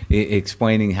about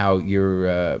explaining how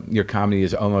your comedy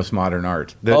is almost modern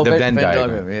art. The Venn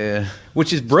diagram, yeah.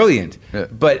 Which is brilliant. Yeah.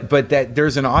 But that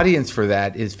there's an audience for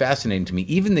that is fascinating to me.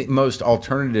 Even the most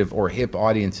alternative or hip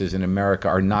audiences in America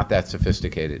are not that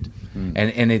sophisticated.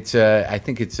 And it's I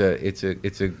think it's a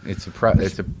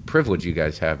privilege you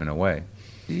guys have in a way.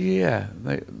 Yeah.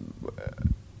 Have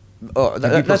you That's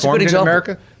a performed good in example.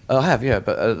 America? I have, yeah,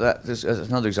 but that's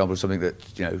another example of something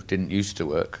that didn't used to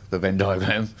work. The Venn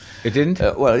diagram. It didn't.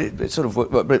 Well, it sort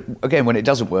of. But again, when it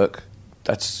doesn't work,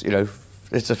 that's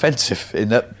it's offensive in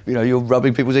that you're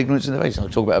rubbing people's ignorance in the face. I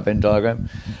talk about a Venn diagram,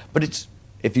 but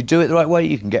if you do it the right way,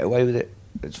 you can get away with it.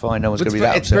 It's fine. No one's going to be that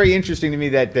upset. It's very interesting to me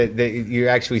that you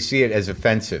actually see it as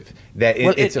offensive.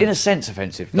 It's in a sense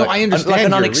offensive. No, I understand. Like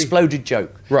an unexploded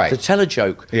joke. Right. To tell a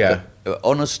joke Yeah. that,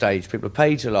 on a stage, people are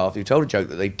paid to laugh. You told a joke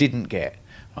that they didn't get,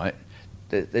 right?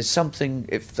 There's something.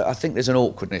 I think there's an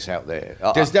awkwardness out there.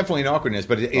 There's definitely an awkwardness,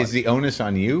 but is the onus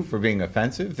on you for being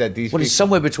offensive? That these Well, people... it's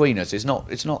somewhere between us. It's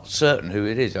not certain who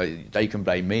it is. They can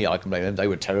blame me. I can blame them. They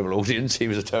were a terrible audience. He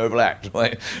was a terrible act.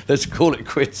 Right? Let's call it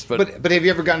quits. But have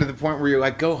you ever gotten to the point where you're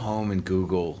like, go home and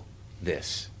Google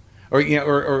this, or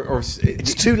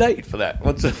it's too late for that.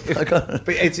 But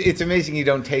it's amazing you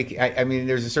don't take. I mean,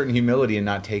 there's a certain humility in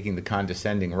not taking the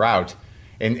condescending route.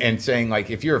 And saying, like,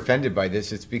 if you're offended by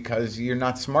this, it's because you're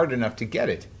not smart enough to get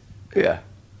it. Yeah.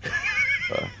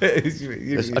 I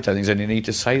don't think there's any need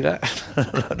to say that.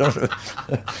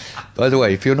 By the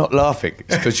way, if you're not laughing,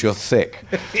 it's because you're thick.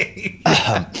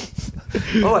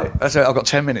 All right, that's it. I've got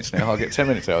 10 minutes now. I'll get 10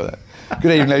 minutes out of that.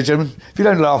 Good evening, ladies and gentlemen. If you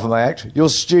don't laugh at my act, you're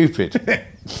stupid. Can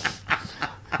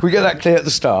we get that clear at the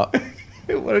start?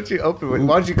 Why don't you open it?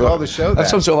 Why don't you call the show that? Have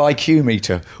some sort of IQ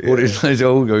meter. Yeah. It's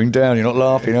all going down. You're not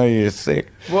laughing, are you? You're thick.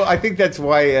 Well, I think that's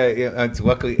why it's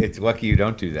lucky you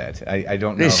don't do that. I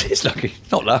don't know. It's lucky.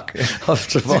 Not luck.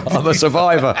 I'm a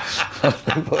survivor.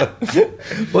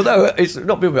 Well, no, it's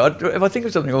not being weird. If I think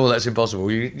of something, that's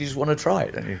impossible, you just want to try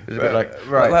it, don't you? It's a bit like,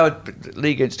 well,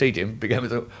 League Against Teaching began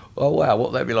with, oh, wow,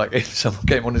 what would that be like if someone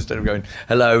came on instead of going,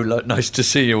 hello, nice to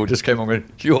see you, or just came on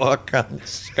going, you are cunt,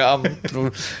 scum,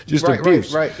 just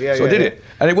abuse. Right. Yeah, so I did it,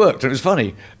 and it worked, and it was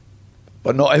funny.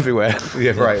 But not everywhere.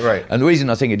 Yeah, right. And the reason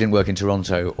I think it didn't work in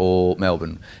Toronto or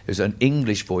Melbourne is an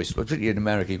English voice, particularly in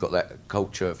America, you've got that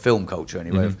culture, film culture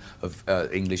anyway, of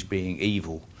English being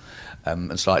evil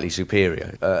and slightly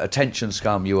superior. Attention,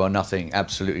 scum, you are nothing,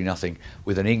 absolutely nothing,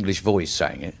 with an English voice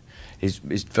saying it, is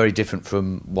very different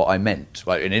from what I meant.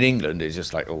 Like in England, it's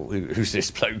just like, oh, who's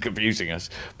this bloke abusing us?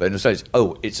 But in the States,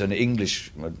 oh, it's an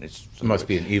English... It must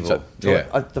be an evil.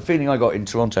 The feeling I got in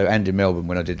Toronto and in Melbourne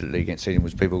when I did the League Against Teaching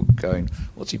was people going,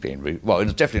 what's he being rude? Well, it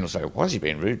was definitely not saying, why is he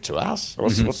being rude to us?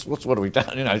 What have we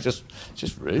done? It's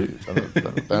just rude. I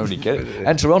don't really get it.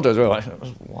 And Toronto as well, like,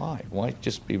 why? Why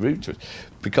just be rude to us?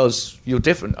 Because you're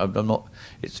different. I'm not...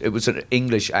 It was an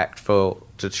English act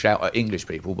to shout at English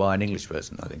people by an English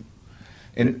person, I think.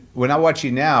 And when I watch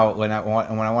you now, when I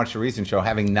watch the recent show,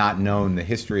 having not known the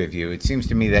history of you, it seems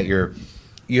to me that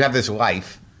you have this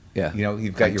life. Yeah.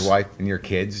 You've got your wife and your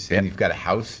kids, and you've got a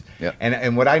house. Yeah.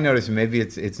 And what I notice, and maybe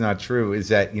it's not true, is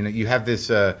that you have this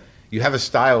you have a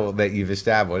style that you've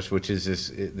established, which is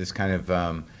this kind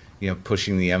of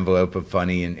pushing the envelope of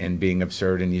funny and being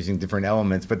absurd and using different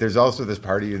elements. But there's also this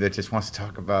part of you that just wants to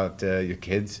talk about your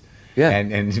kids. Yeah.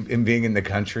 And being in the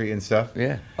country and stuff.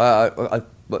 Yeah.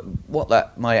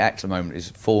 But my act at the moment is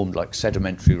formed like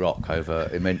sedimentary rock over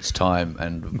immense time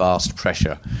and vast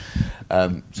pressure.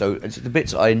 So it's the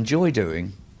bits I enjoy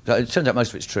doing. It turns out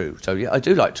most of it's true. So yeah, I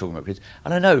do like talking about kids.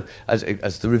 And I know,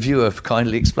 as the reviewer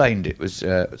kindly explained, it was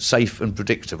safe and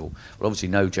predictable. Well, obviously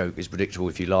no joke is predictable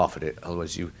if you laugh at it.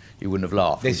 Otherwise you wouldn't have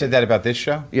laughed. They said that about this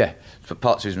show? Yeah. So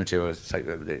parts of his material is safe.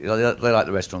 They like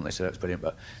the restaurant. They said that's brilliant,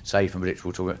 but safe and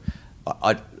predictable.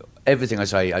 Everything I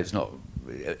say,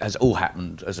 has all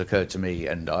happened, has occurred to me,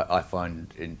 and I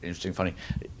find interesting, funny.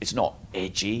 It's not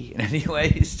edgy in any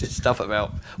way. It's just stuff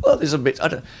about, well, there's a bit,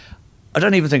 I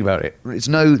don't even think about it. There's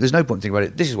no point thinking about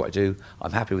it. This is what I do.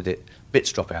 I'm happy with it.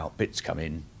 Bits drop out, bits come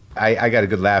in. I got a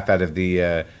good laugh out of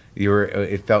the,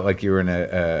 it felt like you were in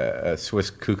a Swiss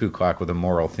cuckoo clock with a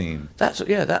moral theme.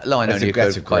 That line only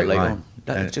occurred quite late on.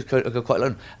 That just occurred quite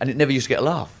late on. And it never used to get a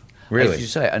laugh. Really? As you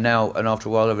say, and after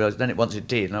a while I realised, once it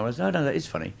did, and I realised, no, that is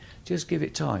funny. Just give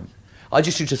it time. I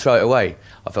just used to throw it away.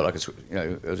 I felt like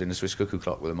I was in a Swiss cuckoo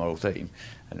clock with a moral theme,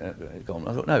 and gone.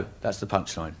 I thought, no, that's the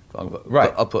punchline.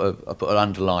 Right. I'll put an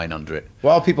underline under it.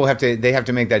 Well, people have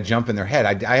to make that jump in their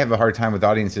head. I have a hard time with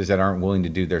audiences that aren't willing to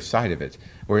do their side of it,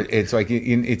 where it's like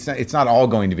it's not all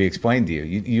going to be explained to you.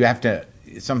 You have to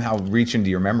somehow reach into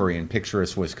your memory and picture a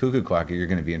Swiss cuckoo clock, or you're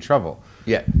going to be in trouble.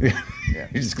 Yeah. You're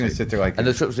just going to sit there like. And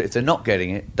if they're not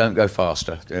getting it, don't go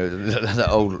faster. The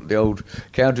old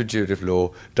counterintuitive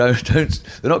law.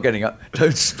 They're not getting up.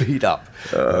 Don't speed up.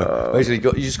 Basically,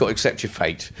 you just got to accept your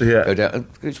fate. Yeah. Go down.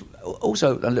 It's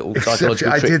also a little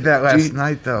psychological trick. I did that last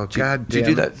night, though. Do you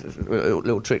do that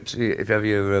little trick if ever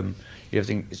you ever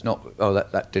think it's not? Oh,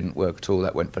 that didn't work at all.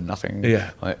 That went for nothing.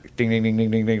 Yeah. Like, ding, ding, ding, ding,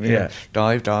 ding, ding. Yeah.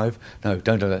 Dive. No,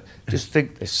 don't do that. Just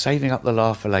think they're saving up the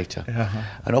laugh for later,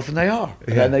 and often they are,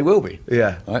 Yeah. and they will be.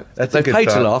 Yeah. Right? That's They a good pay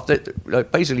to thought.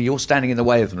 laugh. Basically, you're standing in the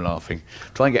way of them laughing.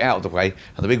 Try and get out of the way,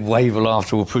 and the big wave of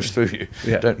laughter will push through you.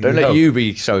 Yeah. Don't You let hope. you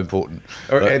be so important.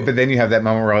 But then you have that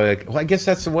moment where you're like, well, I guess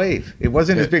that's the wave. It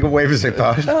wasn't as big a wave as I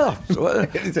thought. No,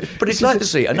 but it's like to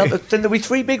see another. Then there'll be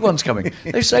 3 big ones coming.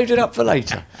 They saved it up for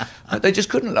later. They just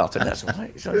couldn't laugh, and that's all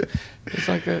right. It's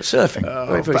like surfing.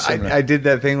 Very But similar. I did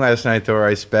that thing last night though, where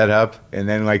I sped up, and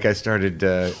then like I started.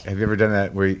 Have you ever done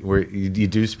that where you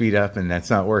do speed up and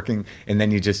that's not working, and then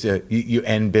you just you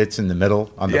end bits in the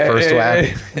middle on the first lap?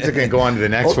 It's going to go on to the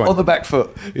next one. On the back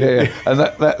foot, yeah. And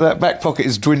that back pocket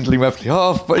is dwindling roughly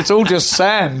half, but it's all just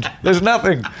sand. There's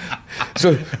nothing.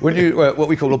 So when you what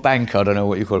we call a bank, I don't know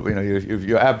what you call it. You know,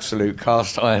 your absolute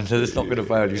cast iron, so it's not going to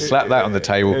fail. You slap that on the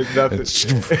table, and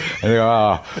you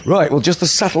go, right. Well, just the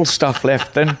subtle stuff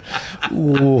left then.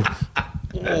 Ooh.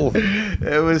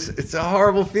 It's a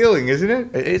horrible feeling, isn't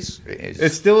it? It is.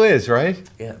 It still is, right?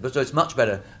 Yeah, but so it's much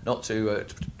better not to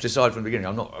decide from the beginning.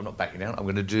 I'm not backing down. I'm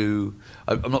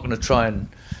not going to try and.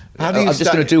 I'm just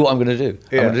going to do what I'm going to do.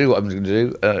 Yeah. I'm going to do what I'm going to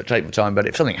do. Take my time. But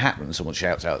if something happens, someone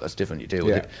shouts out, that's different. You deal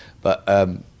with it. But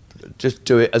just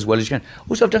do it as well as you can.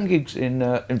 Also, I've done gigs in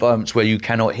environments where you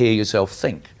cannot hear yourself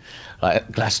think, like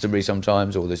at Glastonbury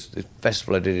sometimes, or this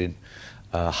festival I did in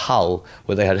Hull,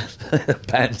 where they had a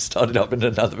band started up in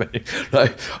another venue.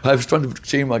 Like, I was trying to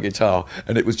tune my guitar,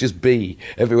 and it was just B.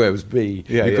 Everywhere was B.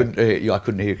 Couldn't hear, I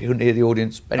couldn't hear the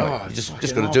audience. Anyway, you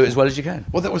just got to do it as well as you can.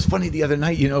 Well, that was funny the other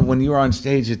night. You know, when you were on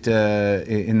stage at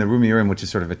in the room you're in, which is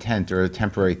sort of a tent or a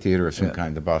temporary theater of some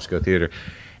kind, the Bosco Theater.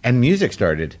 And music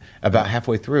started about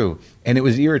halfway through, and it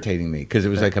was irritating me because it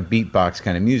was like a beatbox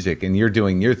kind of music, and you're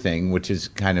doing your thing, which is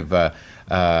kind of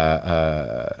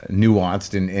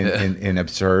nuanced and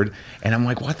absurd. And I'm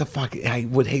like, what the fuck? I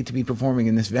would hate to be performing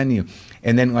in this venue.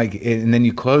 And then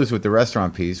you close with the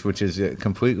restaurant piece, which is a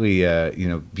completely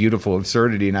beautiful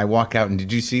absurdity. And I walk out, and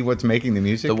did you see what's making the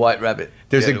music? The White Rabbit.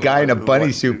 There's a guy in a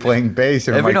bunny suit playing bass.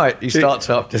 And Every I'm like, night he starts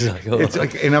up just like, it's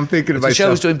like, and I'm thinking if to the show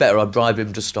myself, was doing better, I'd bribe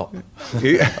him to stop.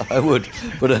 I would,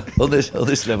 but on this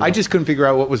level, I just couldn't figure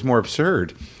out what was more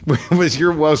absurd. Was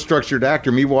your well-structured actor,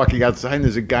 me walking outside and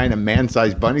there's a guy in a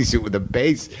man-sized bunny suit with a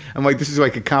bass? I'm like, this is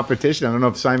like a competition. I don't know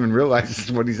if Simon realizes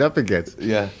what he's up against.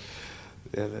 Yeah.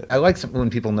 I like when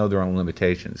people know their own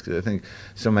limitations, because I think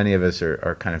so many of us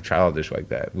are kind of childish like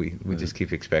that. We just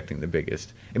keep expecting the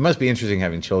biggest. It must be interesting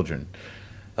having children.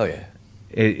 Oh yeah.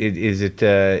 Is it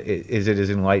as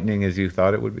enlightening as you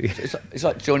thought it would be? It's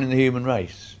like joining the human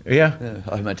race. Yeah.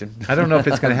 I imagine. I don't know if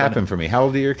it's going to happen for me. How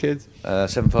old are your kids?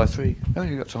 753. Oh,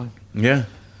 you got time. Yeah.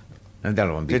 And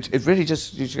that'll be. It really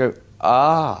just you go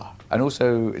and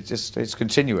also it's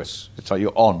continuous. It's like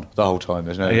you're on the whole time.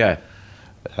 There's no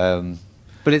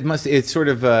But it's sort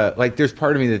of like there's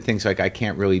part of me that thinks like I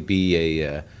can't really be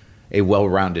a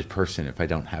well-rounded person if I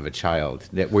don't have a child.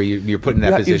 That where you're put in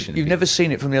that position. You've never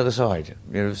seen it from the other side.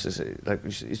 You know,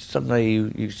 it's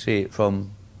suddenly you see it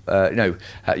from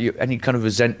any kind of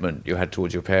resentment you had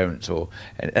towards your parents, and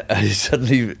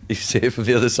suddenly you see it from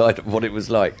the other side of what it was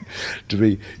like to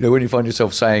be. When you find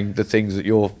yourself saying the things that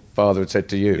your father had said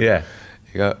to you. Yeah.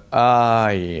 You go,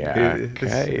 yeah,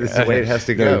 okay. This is the way it has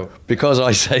to go. Because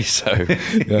I say so.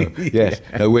 Yes.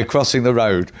 No, we're crossing the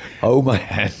road. Hold my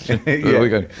hand. Where are we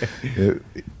going?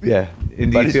 Yeah.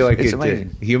 And do you feel like it's it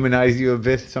amazing. humanized you a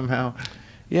bit somehow?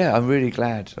 Yeah, I'm really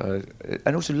glad.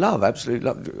 And also love, absolute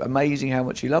love. Amazing how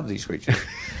much you love these creatures.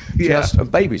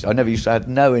 Babies. I never used to have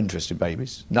no interest in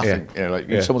babies. Nothing. Yeah.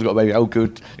 If someone's got a baby, oh,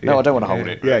 good. No, I don't want to hold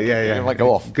it. Yeah. Like,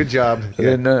 go off. Good job.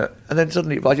 And And then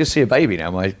suddenly, if I just see a baby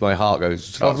now, my heart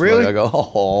goes. Oh, really? I go,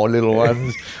 oh, little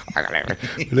ones.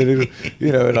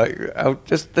 You know, like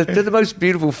just they're the most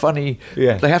beautiful, funny.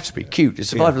 Yeah. They have to be cute. It's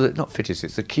survival, not fittest.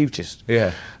 It's the cutest.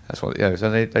 Yeah. That's what. So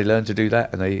they learn to do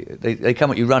that, and they come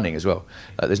at you running as well.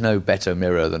 There's no better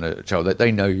mirror than a child.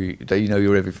 They know you. They know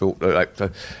your every thought. Like,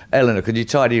 so, Eleanor, could you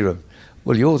tidy your room?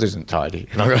 Well, yours isn't tidy.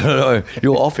 And I go, no,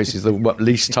 your office is the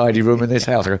least tidy room in this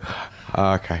house. I go,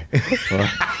 okay. Well,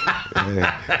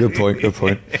 yeah, good point.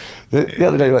 The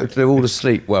other day, like, they're all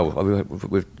asleep. Well,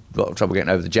 we've got trouble getting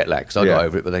over the jet lag, because I got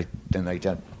over it, but they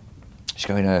don't. She's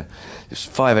going, it's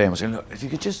 5 a.m. I said, look, if you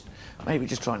could maybe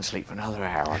just try and sleep for another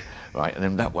hour, right? And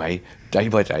then that way, day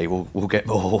by day, we'll get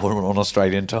more on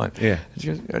Australian time. Yeah. And she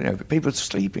goes, but people are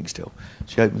sleeping still.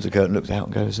 She opens the curtain, looks out,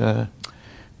 and goes,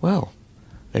 well,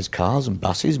 there's cars and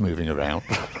buses moving around.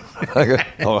 I go,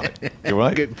 all right, you're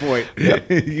right. Good point.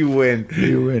 Yep. You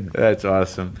win. That's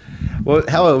awesome. Well,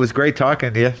 hell, it was great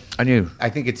talking to you. And you. I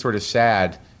think it's sort of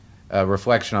sad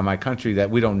reflection on my country that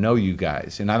we don't know you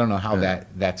guys, and I don't know how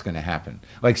that's going to happen.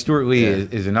 Like Stuart Lee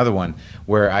is another one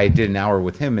where I did an hour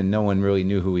with him, and no one really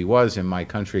knew who he was in my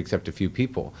country except a few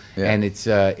people. Yeah. And it's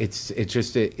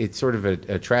sort of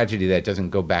a tragedy that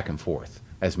doesn't go back and forth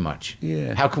as much.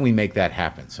 Yeah. How can we make that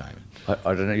happen, Simon? I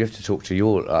don't know. You have to talk to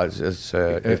your. It's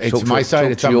my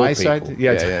side. It's on my side.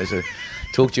 Yeah. So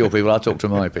talk to your people. I'll talk to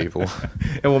my people,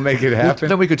 and we'll make it happen.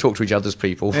 Then we could talk to each other's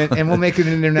people, and we'll make it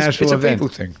an international event.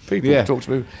 It's a people thing. People talk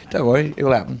to people. Don't worry, it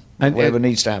will happen. And whatever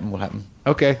needs to happen will happen.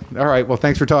 Okay. All right. Well,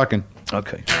 thanks for talking.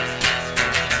 Okay.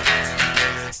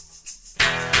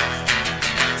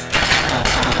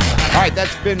 All right,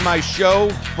 that's been my show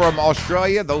from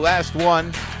Australia, the last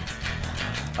one.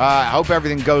 I hope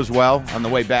everything goes well on the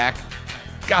way back.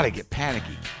 Gotta get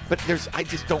panicky. But I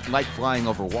just don't like flying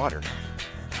over water.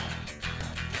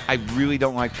 I really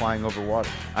don't like flying over water.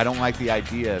 I don't like the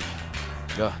idea of,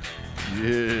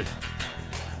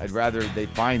 I'd rather they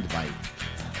find my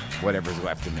whatever's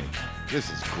left of me. This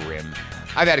is grim.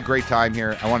 I've had a great time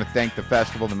here. I want to thank the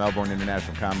festival, the Melbourne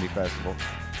International Comedy Festival,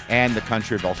 and the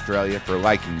country of Australia for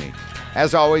liking me.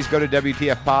 As always, go to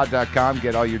WTFpod.com,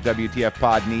 get all your WTF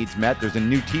Pod needs met. There's a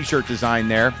new t-shirt design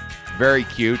there. Very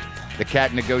cute. The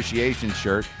Cat Negotiation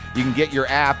shirt. You can get your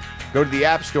app. Go to the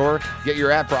App Store. Get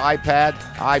your app for iPad,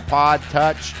 iPod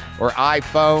Touch, or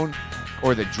iPhone,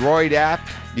 or the Droid app.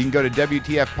 You can go to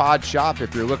WTF Pod Shop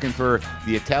if you're looking for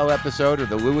the Attell episode, or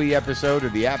the Louis episode, or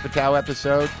the Apatow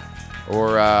episode,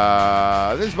 or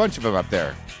there's a bunch of them up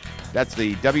there. That's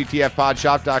the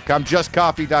WTFpodshop.com,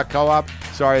 justcoffee.coop.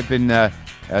 Sorry, I've been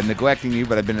neglecting you,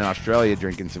 but I've been in Australia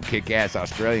drinking some kick-ass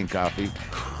Australian coffee.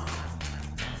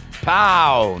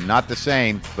 Pow! Not the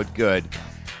same, but good.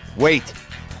 Wait,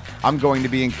 I'm going to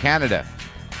be in Canada.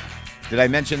 Did I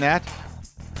mention that?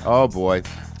 Oh, boy.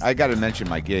 I got to mention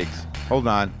my gigs. Hold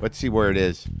on. Let's see where it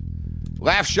is.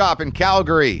 Laugh Shop in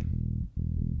Calgary.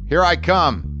 Here I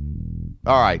come.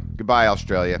 All right. Goodbye,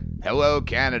 Australia. Hello,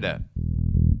 Canada.